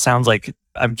data, that sounds like,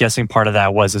 I'm guessing part of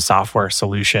that was a software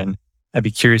solution. I'd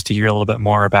be curious to hear a little bit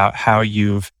more about how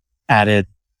you've added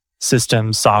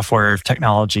systems, software,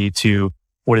 technology to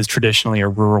what is traditionally a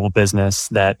rural business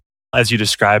that, as you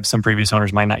described, some previous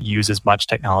owners might not use as much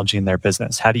technology in their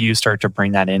business. How do you start to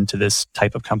bring that into this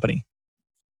type of company?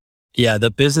 Yeah,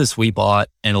 the business we bought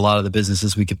and a lot of the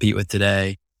businesses we compete with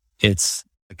today, it's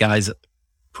guys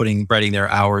writing their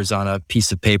hours on a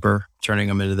piece of paper, turning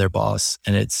them into their boss.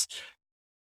 And it's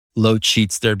load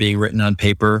sheets that are being written on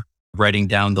paper, writing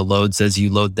down the loads as you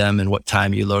load them and what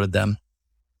time you loaded them.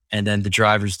 And then the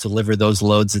drivers deliver those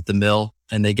loads at the mill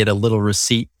and they get a little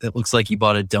receipt that looks like you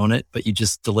bought a donut, but you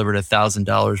just delivered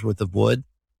 $1,000 worth of wood.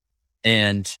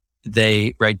 And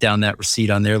they write down that receipt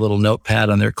on their little notepad,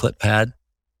 on their clip pad.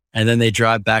 And then they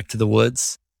drive back to the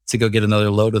woods to go get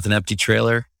another load with an empty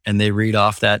trailer. And they read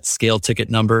off that scale ticket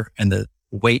number and the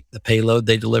weight, the payload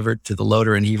they delivered to the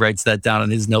loader. And he writes that down on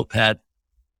his notepad.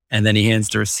 And then he hands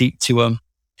the receipt to them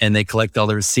and they collect all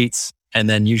the receipts. And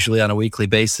then usually on a weekly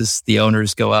basis, the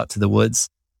owners go out to the woods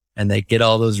and they get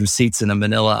all those receipts in a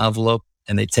manila envelope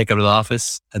and they take them to the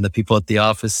office and the people at the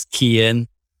office key in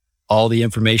all the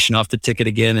information off the ticket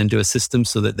again into a system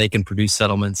so that they can produce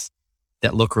settlements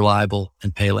that look reliable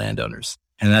and pay landowners.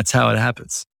 And that's how it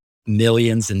happens.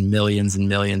 Millions and millions and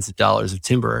millions of dollars of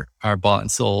timber are bought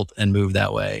and sold and moved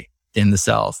that way in the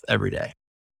South every day.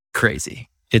 Crazy.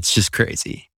 It's just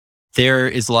crazy. There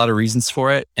is a lot of reasons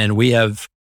for it. And we have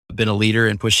been a leader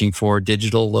in pushing for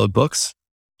digital load books.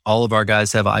 All of our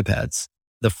guys have iPads.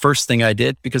 The first thing I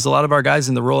did, because a lot of our guys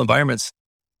in the rural environments,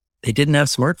 they didn't have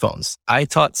smartphones. I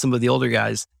taught some of the older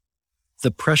guys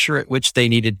the pressure at which they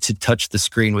needed to touch the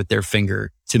screen with their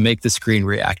finger to make the screen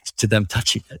react to them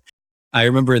touching it. I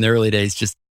remember in the early days,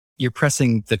 just you're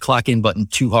pressing the clock in button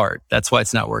too hard. That's why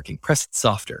it's not working. Press it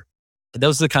softer.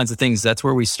 Those are the kinds of things. That's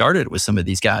where we started with some of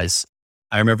these guys.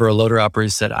 I remember a loader operator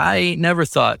said, I never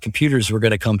thought computers were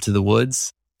going to come to the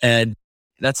woods. And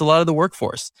that's a lot of the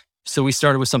workforce. So we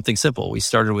started with something simple. We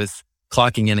started with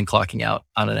clocking in and clocking out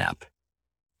on an app.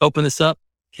 Open this up,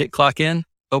 hit clock in,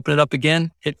 open it up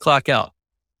again, hit clock out.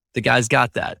 The guys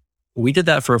got that. We did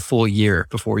that for a full year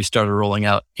before we started rolling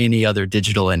out any other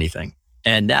digital anything.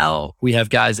 And now we have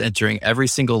guys entering every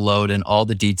single load and all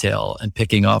the detail and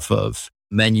picking off of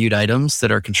menued items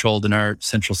that are controlled in our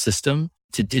central system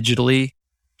to digitally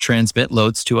transmit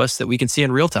loads to us that we can see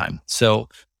in real time. So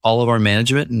all of our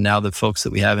management and now the folks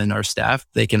that we have in our staff,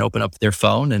 they can open up their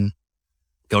phone and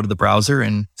go to the browser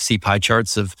and see pie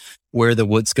charts of where the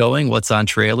wood's going, what's on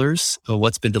trailers,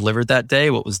 what's been delivered that day,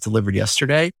 what was delivered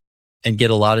yesterday, and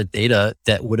get a lot of data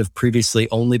that would have previously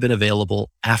only been available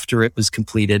after it was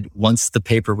completed, once the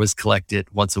paper was collected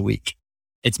once a week.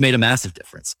 It's made a massive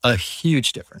difference, a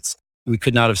huge difference. We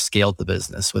could not have scaled the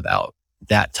business without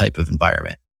that type of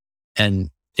environment. And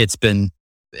it's been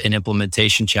an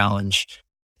implementation challenge.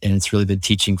 And it's really been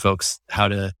teaching folks how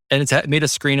to, and it's made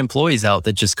us screen employees out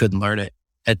that just couldn't learn it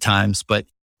at times. But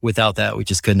without that, we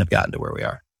just couldn't have gotten to where we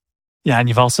are. Yeah. And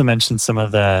you've also mentioned some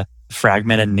of the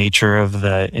fragmented nature of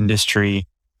the industry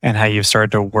and how you've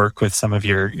started to work with some of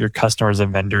your customers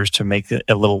and vendors to make it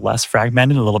a little less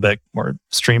fragmented, a little bit more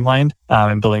streamlined,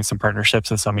 and building some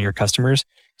partnerships with some of your customers.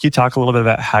 Can you talk a little bit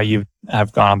about how you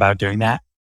have gone about doing that?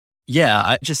 Yeah,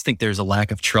 I just think there's a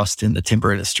lack of trust in the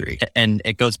timber industry. And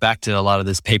it goes back to a lot of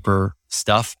this paper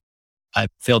stuff. I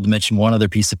failed to mention one other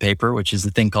piece of paper, which is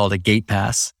the thing called a gate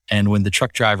pass. And when the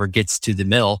truck driver gets to the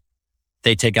mill,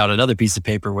 they take out another piece of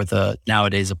paper with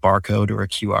nowadays a barcode or a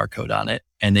QR code on it,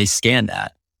 and they scan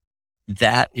that.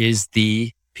 That is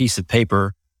the piece of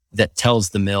paper that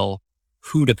tells the mill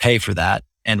who to pay for that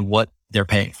and what they're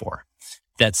paying for.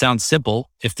 That sounds simple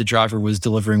if the driver was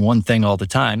delivering one thing all the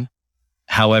time.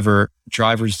 However,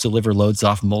 drivers deliver loads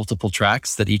off multiple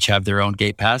tracks that each have their own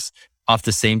gate pass. Off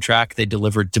the same track, they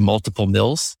deliver to multiple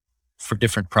mills for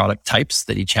different product types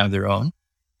that each have their own.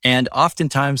 And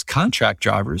oftentimes contract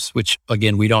drivers, which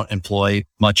again, we don't employ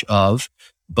much of,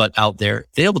 but out there,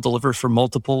 they will deliver for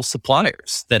multiple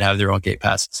suppliers that have their own gate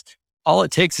passes. All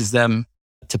it takes is them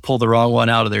to pull the wrong one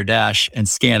out of their dash and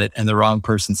scan it, and the wrong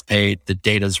person's paid, the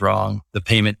data's wrong, the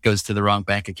payment goes to the wrong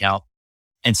bank account.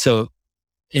 And so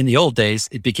In the old days,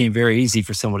 it became very easy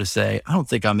for someone to say, I don't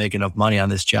think I'm making enough money on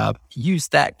this job. Use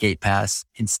that gate pass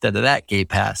instead of that gate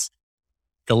pass.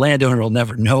 The landowner will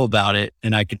never know about it,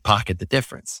 and I could pocket the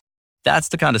difference. That's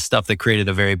the kind of stuff that created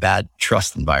a very bad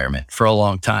trust environment for a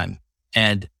long time.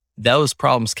 And those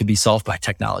problems can be solved by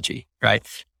technology, right?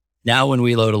 Now, when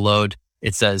we load a load,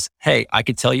 it says, hey, I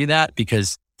could tell you that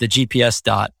because the GPS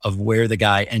dot of where the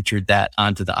guy entered that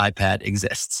onto the iPad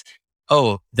exists.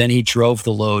 Oh, then he drove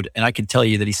the load, and I can tell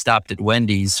you that he stopped at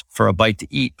Wendy's for a bite to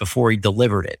eat before he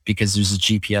delivered it because there's a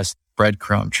GPS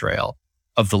breadcrumb trail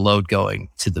of the load going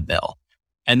to the mill.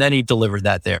 And then he delivered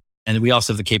that there. And we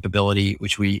also have the capability,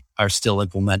 which we are still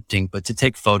implementing, but to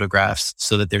take photographs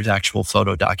so that there's actual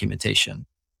photo documentation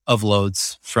of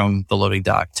loads from the loading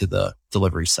dock to the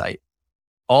delivery site.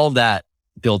 All that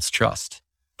builds trust.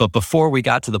 But before we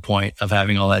got to the point of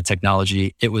having all that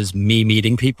technology, it was me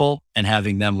meeting people and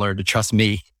having them learn to trust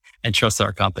me and trust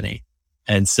our company.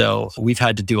 And so we've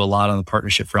had to do a lot on the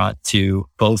partnership front to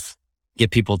both get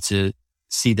people to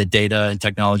see the data and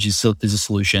technology as a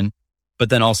solution, but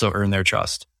then also earn their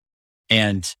trust.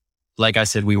 And like I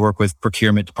said, we work with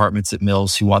procurement departments at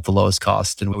mills who want the lowest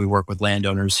cost, and we work with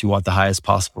landowners who want the highest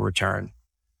possible return.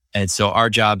 And so our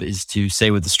job is to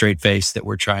say with a straight face that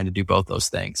we're trying to do both those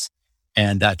things.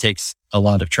 And that takes a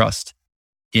lot of trust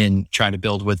in trying to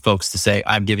build with folks to say,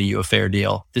 I'm giving you a fair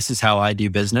deal. This is how I do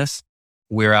business.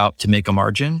 We're out to make a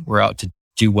margin. We're out to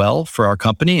do well for our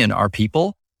company and our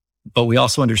people, but we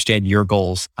also understand your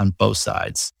goals on both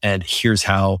sides. And here's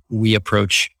how we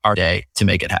approach our day to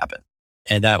make it happen.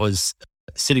 And that was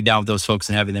sitting down with those folks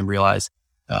and having them realize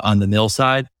on the mill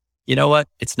side, you know what?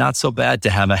 It's not so bad to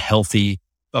have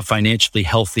a financially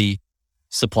healthy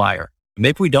supplier.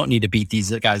 Maybe we don't need to beat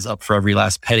these guys up for every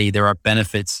last penny. There are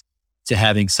benefits to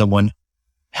having someone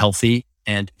healthy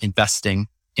and investing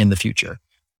in the future.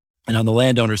 And on the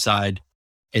landowner side,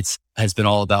 it has been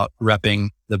all about repping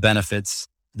the benefits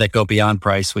that go beyond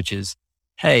price, which is,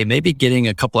 hey, maybe getting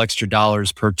a couple extra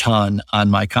dollars per ton on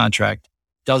my contract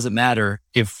doesn't matter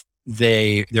if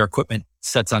their equipment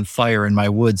sets on fire in my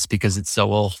woods because it's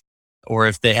so old, or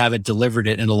if they haven't delivered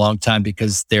it in a long time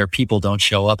because their people don't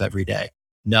show up every day.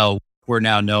 No, we're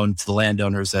now known to the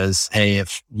landowners as, hey,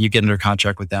 if you get under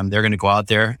contract with them, they're going to go out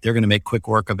there, they're going to make quick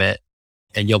work of it,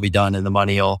 and you'll be done and the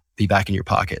money will be back in your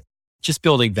pocket. Just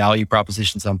building value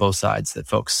propositions on both sides that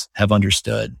folks have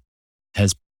understood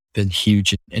has been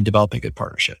huge in developing a good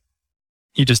partnership.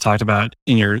 You just talked about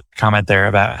in your comment there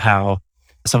about how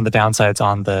some of the downsides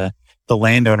on the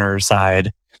landowner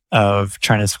side of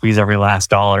trying to squeeze every last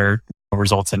dollar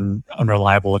results in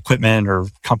unreliable equipment or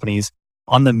companies.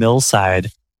 On the mill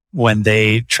side, when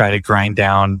they try to grind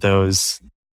down those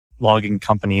logging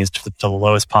companies to the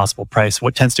lowest possible price,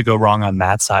 what tends to go wrong on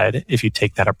that side if you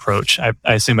take that approach? I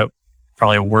assume it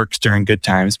probably works during good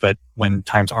times, but when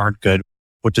times aren't good,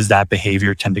 what does that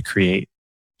behavior tend to create?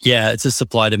 Yeah, it's a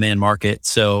supply-demand market.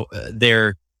 So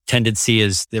their tendency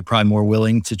is they're probably more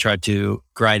willing to try to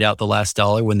grind out the last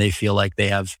dollar when they feel like they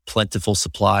have plentiful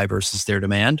supply versus their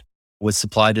demand. With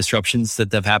supply disruptions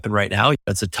that have happened right now,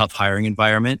 it's a tough hiring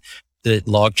environment. The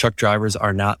log truck drivers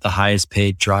are not the highest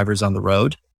paid drivers on the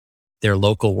road. They're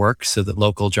local work, so that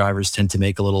local drivers tend to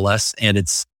make a little less. And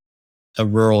it's a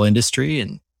rural industry,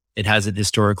 and it hasn't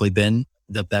historically been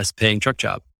the best paying truck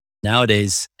job.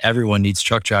 Nowadays, everyone needs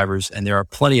truck drivers, and there are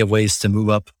plenty of ways to move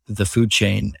up the food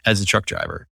chain as a truck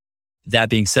driver. That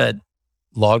being said,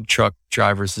 log truck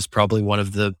drivers is probably one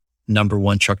of the number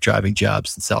one truck driving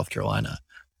jobs in South Carolina.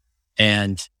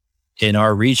 And in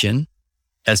our region,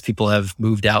 as people have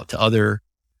moved out to other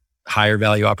higher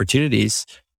value opportunities,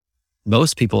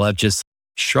 most people have just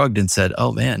shrugged and said,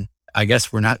 oh man, I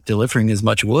guess we're not delivering as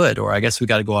much wood, or I guess we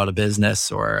got to go out of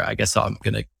business, or I guess I'm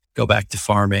going to go back to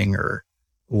farming or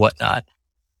whatnot.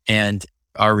 And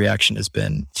our reaction has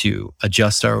been to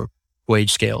adjust our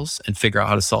wage scales and figure out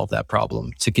how to solve that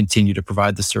problem to continue to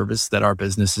provide the service that our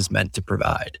business is meant to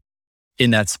provide.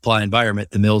 In that supply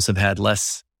environment, the mills have had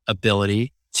less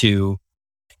ability to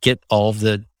get all of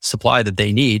the supply that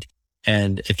they need.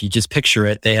 And if you just picture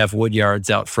it, they have wood yards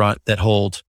out front that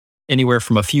hold anywhere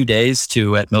from a few days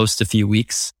to at most a few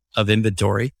weeks of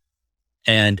inventory.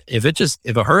 And if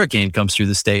a hurricane comes through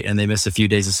the state and they miss a few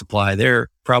days of supply, they're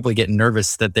probably getting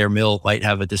nervous that their mill might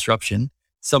have a disruption.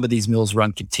 Some of these mills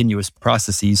run continuous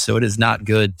processes, so it is not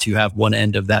good to have one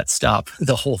end of that stop.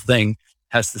 The whole thing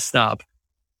has to stop,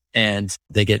 and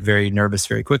they get very nervous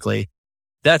very quickly.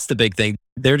 That's the big thing.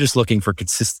 They're just looking for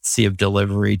consistency of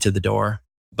delivery to the door.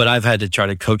 But I've had to try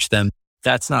to coach them.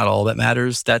 That's not all that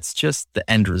matters. That's just the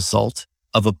end result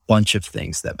of a bunch of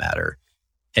things that matter.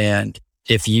 And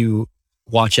if you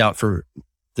watch out for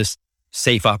this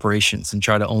safe operations and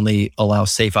try to only allow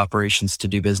safe operations to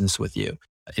do business with you.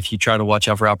 If you try to watch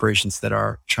out for operations that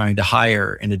are trying to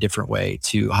hire in a different way,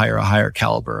 to hire a higher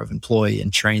caliber of employee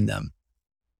and train them,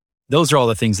 those are all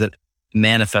the things that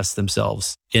manifest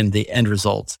themselves in the end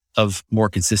result of more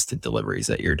consistent deliveries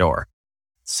at your door.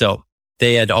 So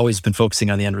they had always been focusing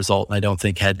on the end result, and I don't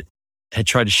think had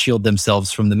tried to shield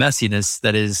themselves from the messiness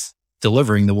that is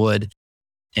delivering the wood.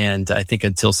 And I think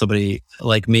until somebody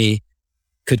like me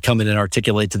could come in and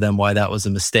articulate to them why that was a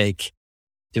mistake,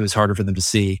 it was harder for them to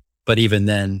see. But even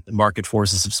then, the market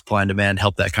forces of supply and demand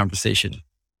help that conversation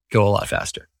go a lot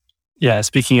faster. Yeah,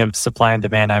 speaking of supply and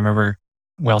demand, I remember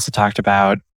we also talked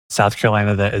about South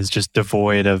Carolina that is just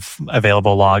devoid of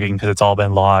available logging because it's all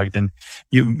been logged. And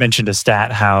you mentioned a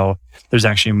stat how there's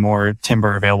actually more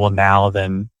timber available now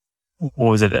than, what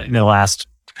was it, in the last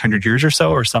 100 years or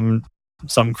so, or some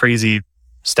crazy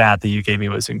stat that you gave me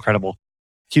was incredible.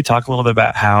 Can you talk a little bit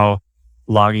about how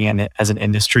logging as an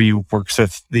industry works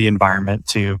with the environment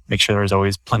to make sure there's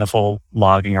always plentiful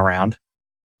logging around?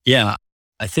 Yeah,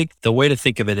 I think the way to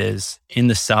think of it is, in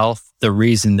the South, the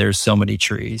reason there's so many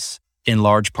trees in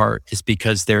large part is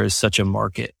because there is such a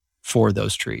market for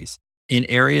those trees. In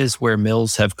areas where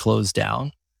mills have closed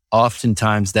down,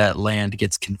 oftentimes that land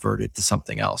gets converted to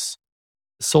something else.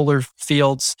 Solar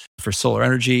fields for solar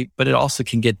energy, but it also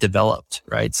can get developed,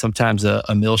 right? Sometimes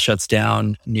a mill shuts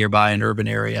down nearby an urban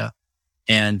area,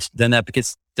 and then that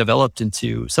gets developed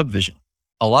into subdivision.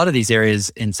 A lot of these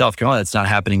areas in South Carolina, it's not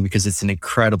happening because it's an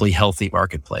incredibly healthy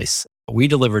marketplace. We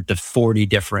delivered to 40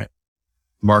 different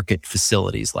market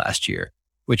facilities last year,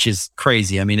 which is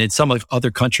crazy. I mean, in some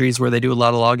other countries where they do a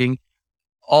lot of logging,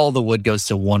 all the wood goes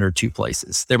to one or two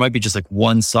places. There might be just like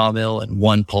one sawmill and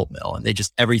one pulp mill,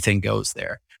 and everything goes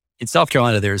there. In South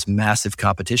Carolina, there's massive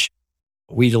competition.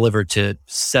 We deliver to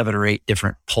 7 or 8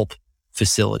 different pulp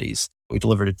facilities. We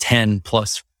deliver to 10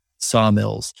 plus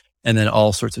sawmills, and then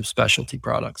all sorts of specialty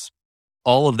products.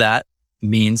 All of that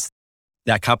means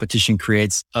that competition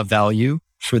creates a value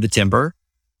for the timber,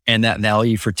 and that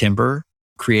value for timber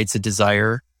creates a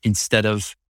desire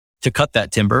to cut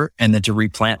that timber and then to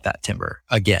replant that timber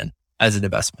again as an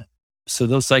investment. So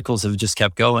those cycles have just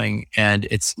kept going, and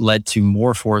it's led to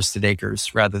more forested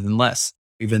acres rather than less.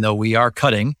 Even though we are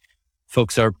cutting,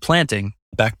 folks are planting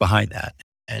back behind that.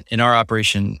 And in our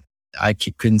operation, I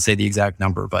couldn't say the exact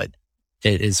number, but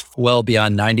it is well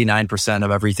beyond 99%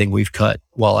 of everything we've cut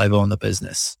while I've owned the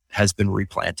business has been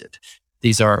replanted.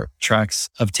 These are tracts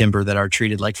of timber that are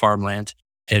treated like farmland.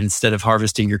 And instead of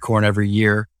harvesting your corn every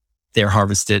year, they're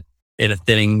harvested in a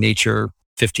thinning nature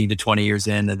 15 to 20 years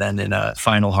in, and then in a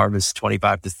final harvest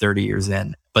 25 to 30 years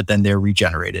in. But then they're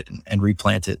regenerated and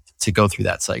replanted to go through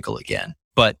that cycle again.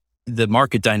 But the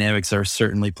market dynamics are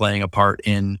certainly playing a part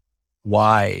in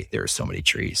why there are so many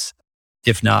trees.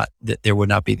 If not, there would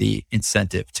not be the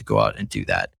incentive to go out and do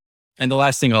that. And the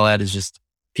last thing I'll add is just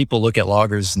people look at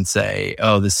loggers and say,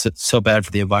 oh, this is so bad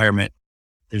for the environment.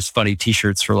 There's funny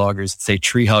t-shirts for loggers that say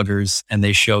tree huggers, and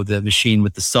they show the machine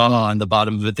with the saw on the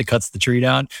bottom of it that cuts the tree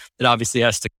down. It obviously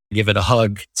has to give it a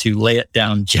hug to lay it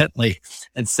down gently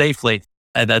and safely.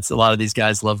 And a lot of these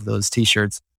guys love those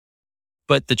t-shirts.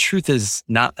 But the truth is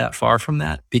not that far from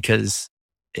that, because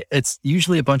it's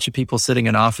usually a bunch of people sitting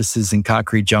in offices in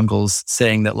concrete jungles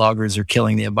saying that loggers are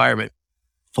killing the environment,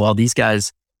 while these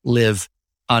guys live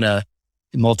on a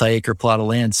multi-acre plot of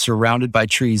land surrounded by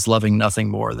trees, loving nothing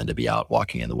more than to be out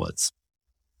walking in the woods.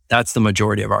 That's the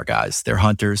majority of our guys. They're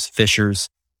hunters, fishers,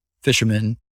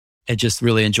 fishermen, and just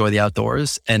really enjoy the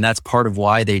outdoors. And that's part of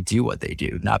why they do what they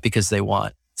do, not because they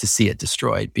want to see it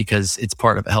destroyed, because it's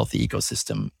part of a healthy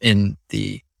ecosystem in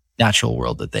the natural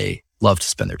world that they love to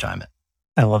spend their time in.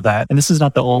 I love that. And this is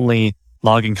not the only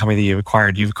logging company that you've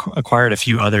acquired. You've acquired a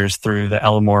few others through the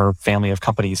Elmore family of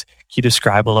companies. Can you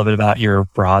describe a little bit about your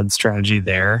broad strategy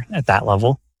there at that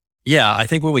level? Yeah, I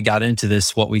think when we got into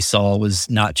this, what we saw was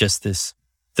not just this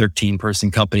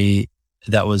 13-person company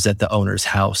that was at the owner's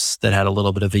house that had a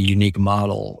little bit of a unique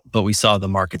model, but we saw the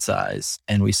market size,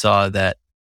 and we saw that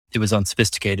it was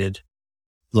unsophisticated,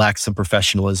 lacked some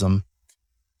professionalism,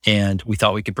 and we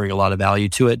thought we could bring a lot of value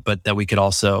to it, but that we could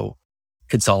also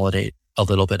consolidate a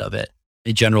little bit of it.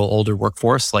 A general older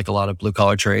workforce, like a lot of blue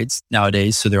collar trades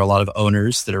nowadays. So there are a lot of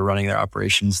owners that are running their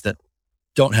operations that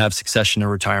don't have succession or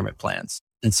retirement plans.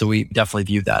 And so we definitely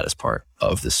view that as part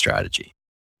of the strategy.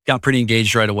 Got pretty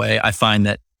engaged right away. I find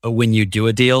that when you do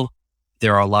a deal,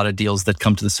 there are a lot of deals that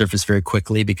come to the surface very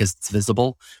quickly because it's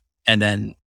visible. And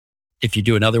then if you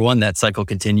do another one, that cycle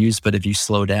continues. But if you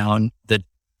slow down, that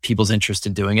people's interest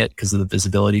in doing it because of the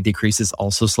visibility decreases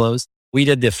also slows. We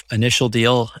did the initial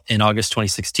deal in August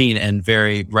 2016, and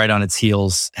very right on its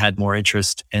heels had more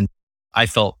interest. And I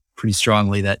felt pretty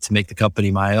strongly that to make the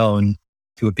company my own,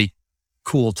 it would be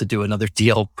cool to do another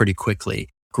deal pretty quickly,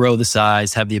 grow the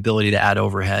size, have the ability to add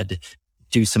overhead,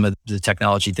 do some of the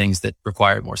technology things that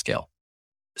required more scale.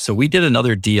 So we did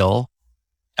another deal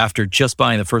after just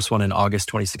buying the first one in August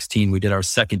 2016. We did our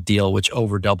second deal, which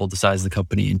over doubled the size of the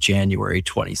company in January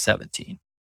 2017.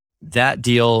 That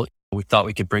deal, we thought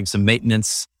we could bring some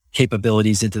maintenance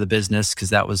capabilities into the business because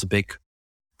that was a big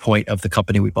point of the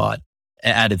company we bought.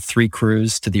 Added 3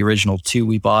 crews to the original 2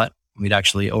 we bought. We'd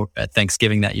actually, at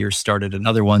Thanksgiving that year, started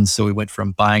another one. So we went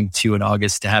from buying 2 in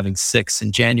August to having 6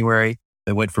 in January.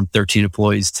 It went from 13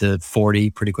 employees to 40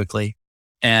 pretty quickly.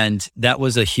 And that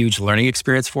was a huge learning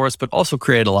experience for us, but also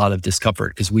created a lot of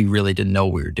discomfort because we really didn't know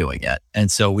what we were doing yet.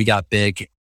 And so we got big.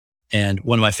 And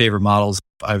one of my favorite models,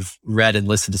 I've read and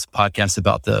listened to some podcasts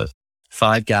about the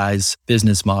Five Guys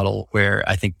business model, where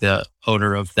I think the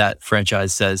owner of that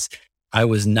franchise says, I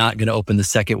was not going to open the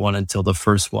second one until the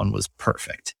first one was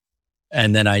perfect.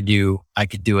 And then I knew I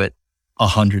could do it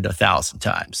 100, 1,000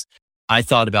 times. I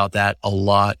thought about that a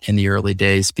lot in the early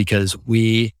days because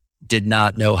we did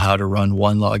not know how to run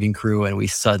one logging crew and we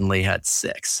suddenly had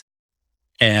 6.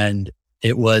 And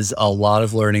it was a lot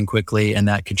of learning quickly, and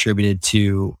that contributed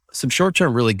to some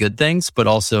short-term really good things, but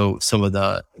also some of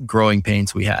the growing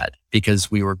pains we had because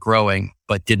we were growing,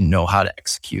 but didn't know how to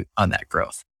execute on that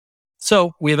growth.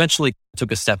 So we eventually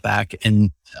took a step back,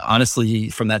 and honestly,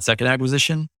 from that second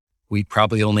acquisition, we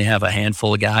probably only have a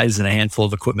handful of guys and a handful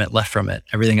of equipment left from it.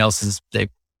 Everything else is they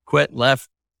quit, left,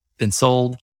 been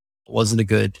sold. Wasn't a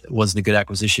good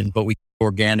acquisition, but we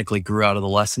organically grew out of the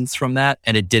lessons from that,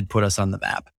 and it did put us on the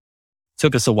map.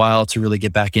 Took us a while to really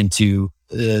get back into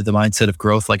the mindset of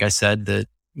growth. Like I said, that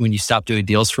when you stop doing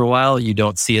deals for a while, you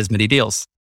don't see as many deals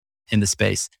in the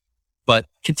space, but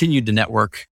continued to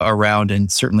network around and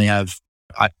certainly I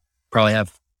probably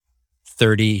have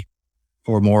 30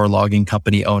 or more logging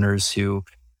company owners who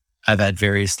I've had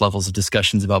various levels of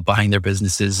discussions about buying their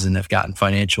businesses and have gotten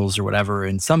financials or whatever.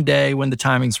 And someday when the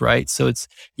timing's right, so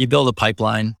you build a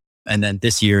pipeline. And then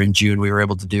this year in June, we were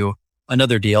able to do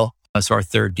another deal. So our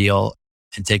third deal,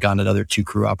 and take on another 2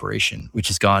 crew operation, which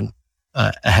has gone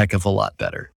a heck of a lot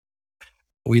better.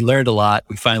 We learned a lot.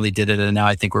 We finally did it. And now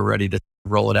I think we're ready to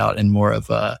roll it out in more of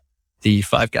the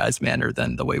Five Guys manner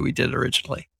than the way we did it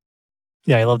originally.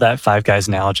 Yeah, I love that Five Guys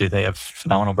analogy. They have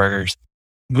phenomenal burgers.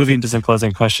 Moving to some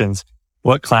closing questions.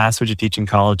 What class would you teach in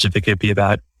college if it could be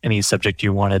about any subject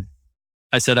you wanted?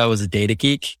 I said I was a data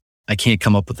geek. I can't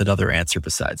come up with another answer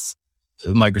besides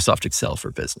Microsoft Excel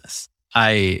for business.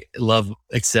 I love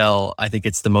Excel. I think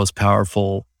it's the most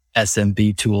powerful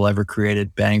SMB tool ever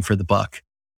created. Bang for the buck.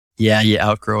 Yeah, you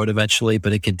outgrow it eventually,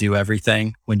 but it can do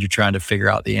everything when you're trying to figure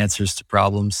out the answers to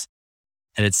problems.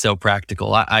 And it's so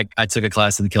practical. I took a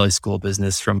class in the Kelley School of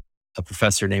Business from a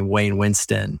professor named Wayne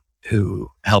Winston, who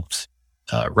helped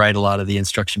write a lot of the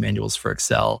instruction manuals for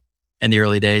Excel in the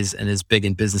early days and is big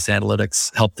in business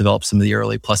analytics, helped develop some of the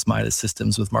early plus minus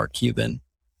systems with Mark Cuban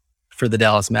for the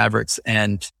Dallas Mavericks,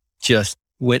 and just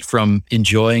went from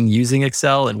enjoying using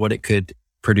Excel and what it could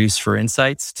produce for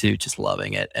insights to just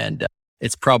loving it. And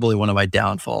it's probably one of my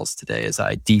downfalls today as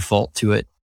I default to it,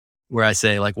 where I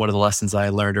say, like, one of the lessons I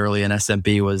learned early in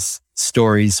SMB was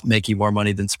stories make you more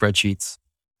money than spreadsheets.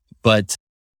 But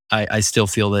I still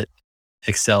feel that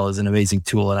Excel is an amazing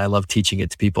tool, and I love teaching it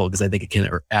to people because I think it can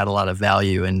add a lot of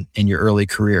value in your early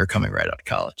career coming right out of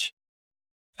college.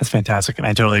 That's fantastic. And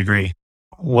I totally agree.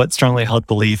 What strongly held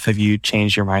belief have you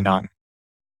changed your mind on?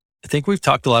 I think we've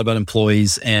talked a lot about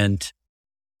employees, and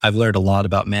I've learned a lot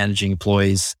about managing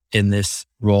employees in this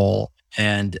role.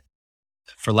 And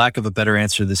for lack of a better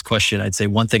answer to this question, I'd say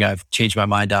one thing I've changed my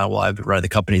mind on while I've been running the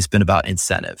company has been about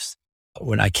incentives.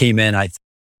 When I came in,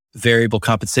 variable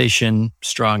compensation,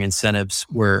 strong incentives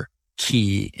were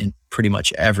key in pretty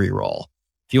much every role.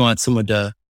 If you want someone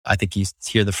to, I think you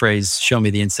hear the phrase, show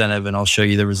me the incentive and I'll show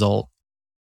you the result.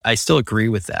 I still agree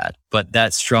with that, but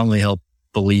that strongly held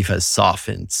belief has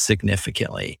softened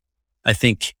significantly. I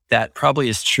think that probably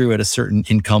is true at a certain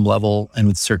income level and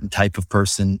with certain type of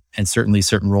person and certainly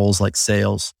certain roles like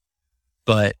sales.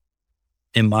 But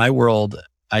in my world,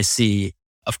 I see,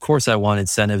 of course, I want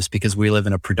incentives because we live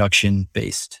in a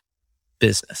production-based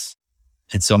business.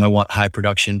 And so I want high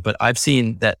production, but I've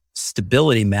seen that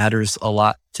stability matters a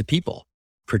lot to people.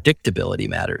 Predictability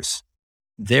matters.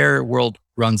 Their world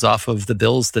runs off of the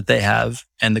bills that they have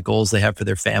and the goals they have for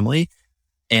their family.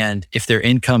 And if their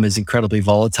income is incredibly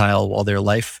volatile while their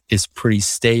life is pretty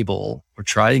stable or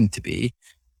trying to be,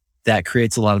 that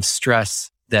creates a lot of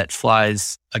stress that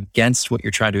flies against what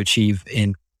you're trying to achieve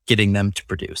in getting them to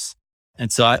produce.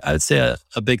 And so I would say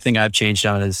a big thing I've changed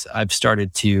on is I've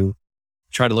started to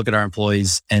try to look at our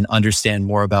employees and understand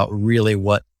more about really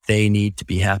what they need to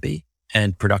be happy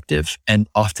and productive. And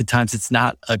oftentimes it's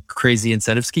not a crazy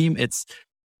incentive scheme. It's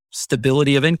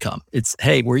stability of income. It's,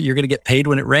 hey, you're going to get paid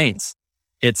when it rains.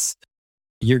 It's,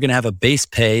 you're going to have a base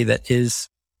pay that is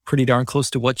pretty darn close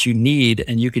to what you need,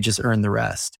 and you could just earn the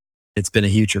rest. It's been a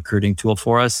huge recruiting tool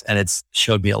for us, and it's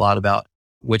showed me a lot about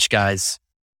which guys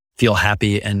feel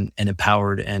happy and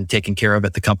empowered and taken care of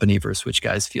at the company versus which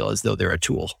guys feel as though they're a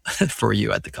tool for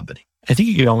you at the company. I think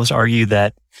you could almost argue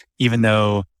that even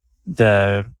though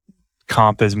the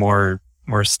comp is more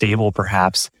stable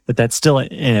perhaps, but that's still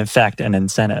in effect an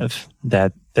incentive,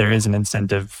 that there is an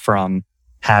incentive from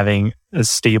having a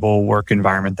stable work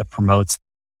environment that promotes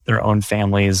their own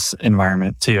family's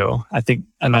environment too.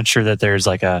 I'm not sure that there's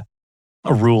like a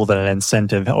rule that an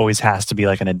incentive always has to be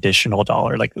like an additional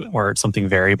dollar, like, or something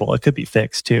variable. It could be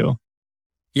fixed too.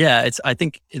 Yeah, I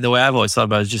think the way I've always thought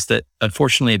about it is just that,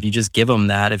 unfortunately, if you just give them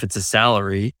that, if it's a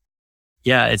salary,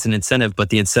 yeah, it's an incentive, but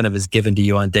the incentive is given to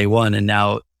you on day one. And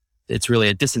now it's really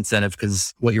a disincentive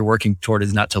because what you're working toward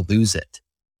is not to lose it.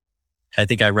 I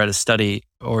think I read a study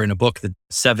or in a book that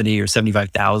 70 or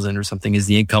 75,000 or something is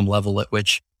the income level at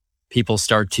which people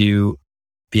start to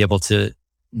be able to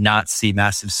not see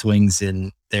massive swings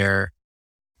in their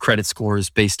credit scores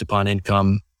based upon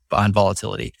income, on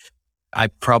volatility. I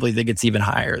probably think it's even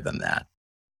higher than that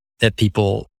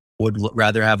people would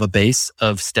rather have a base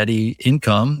of steady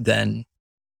income than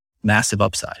massive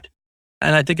upside.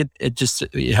 And I think it just,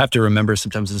 you have to remember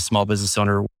sometimes as a small business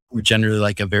owner, we're generally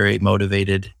like a very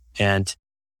motivated and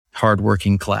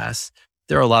hardworking class.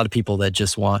 There are a lot of people that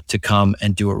just want to come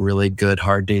and do a really good,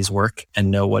 hard day's work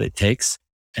and know what it takes.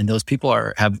 And those people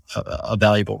have a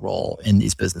valuable role in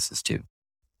these businesses too.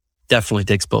 Definitely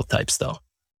takes both types though.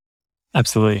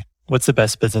 Absolutely. What's the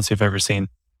best business you've ever seen?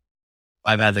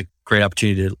 I've had the great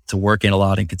opportunity to work in a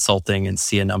lot in consulting and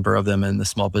see a number of them in the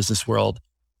small business world.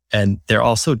 And they're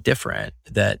all so different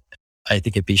that I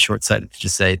think it'd be short-sighted to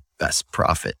just say best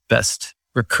profit, best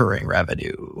recurring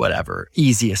revenue, whatever,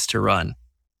 easiest to run.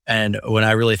 And when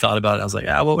I really thought about it, I was like,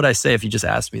 what would I say if you just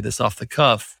asked me this off the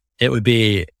cuff? It would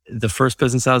be the first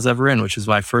business I was ever in, which was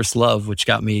my first love, which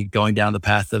got me going down the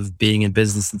path of being in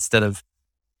business instead of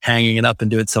hanging it up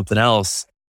and doing something else.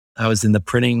 I was in the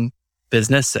printing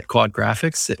business at Quad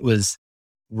Graphics. It was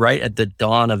right at the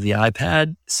dawn of the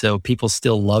iPad. So people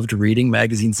still loved reading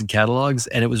magazines and catalogs,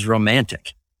 and it was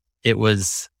romantic. It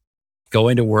was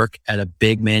going to work at a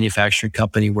big manufacturing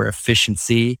company where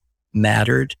efficiency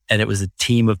mattered, and it was a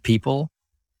team of people.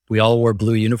 We all wore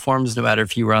blue uniforms, no matter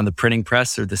if you were on the printing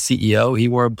press or the CEO, he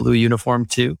wore a blue uniform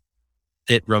too.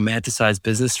 It romanticized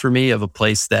business for me, of a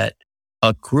place that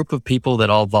a group of people that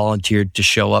all volunteered to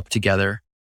show up together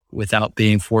without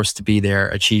being forced to be there,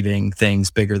 achieving things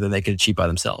bigger than they could achieve by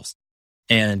themselves.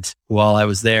 And while I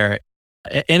was there,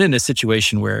 and in a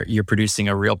situation where you're producing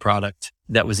a real product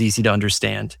that was easy to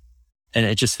understand, and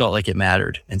it just felt like it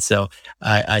mattered. And so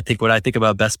I think when I think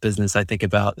about best business, I think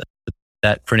about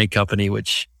that printing company,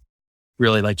 which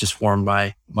really like just formed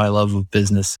my love of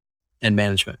business and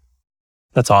management.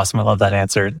 That's awesome. I love that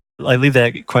answer. I leave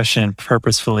that question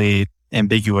purposefully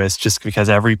ambiguous just because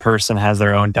every person has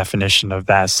their own definition of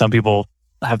best. Some people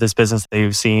have this business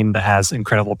they've seen that has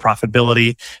incredible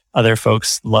profitability. Other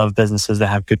folks love businesses that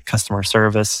have good customer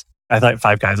service. I thought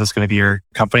Five Guys was going to be your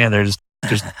company, and there's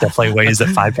definitely ways that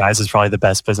Five Guys is probably the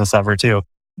best business ever too.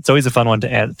 It's always a fun one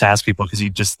to ask people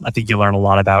because I think you learn a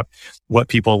lot about what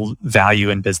people value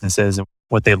in businesses and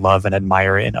what they love and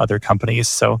admire in other companies.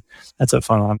 So that's a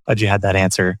fun one. I'm glad you had that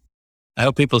answer. I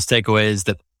hope people's takeaway is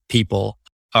that people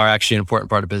are actually an important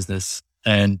part of business,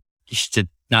 and you should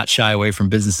not shy away from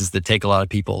businesses that take a lot of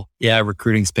people. Yeah,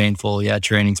 recruiting's painful. Yeah,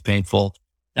 training's painful.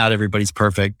 Not everybody's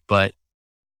perfect, but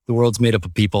the world's made up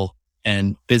of people,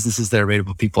 and businesses that are made up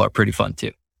of people are pretty fun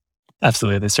too.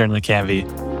 Absolutely. They certainly can be.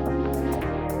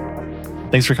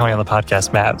 Thanks for coming on the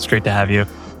podcast, Matt. It's great to have you.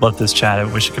 Love this chat. I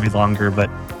wish it could be longer, but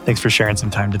thanks for sharing some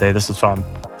time today. This was fun.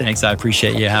 Thanks. I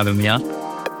appreciate you having me on.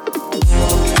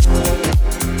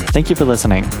 Thank you for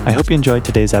listening. I hope you enjoyed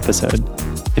today's episode.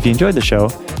 If you enjoyed the show,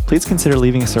 please consider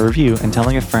leaving us a review and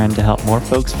telling a friend to help more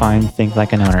folks find Think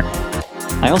Like an Owner.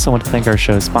 I also want to thank our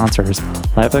show's sponsors,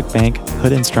 Live Oak Bank,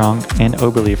 Hood & Strong, and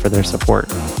Oberle for their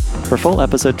support. For full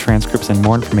episode transcripts and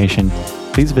more information,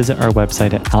 please visit our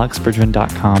website at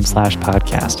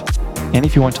alexbridgman.com/podcast. And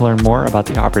if you want to learn more about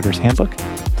the Operator's Handbook,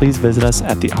 please visit us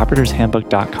at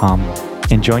theoperatorshandbook.com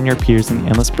and join your peers in the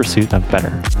endless pursuit of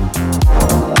better.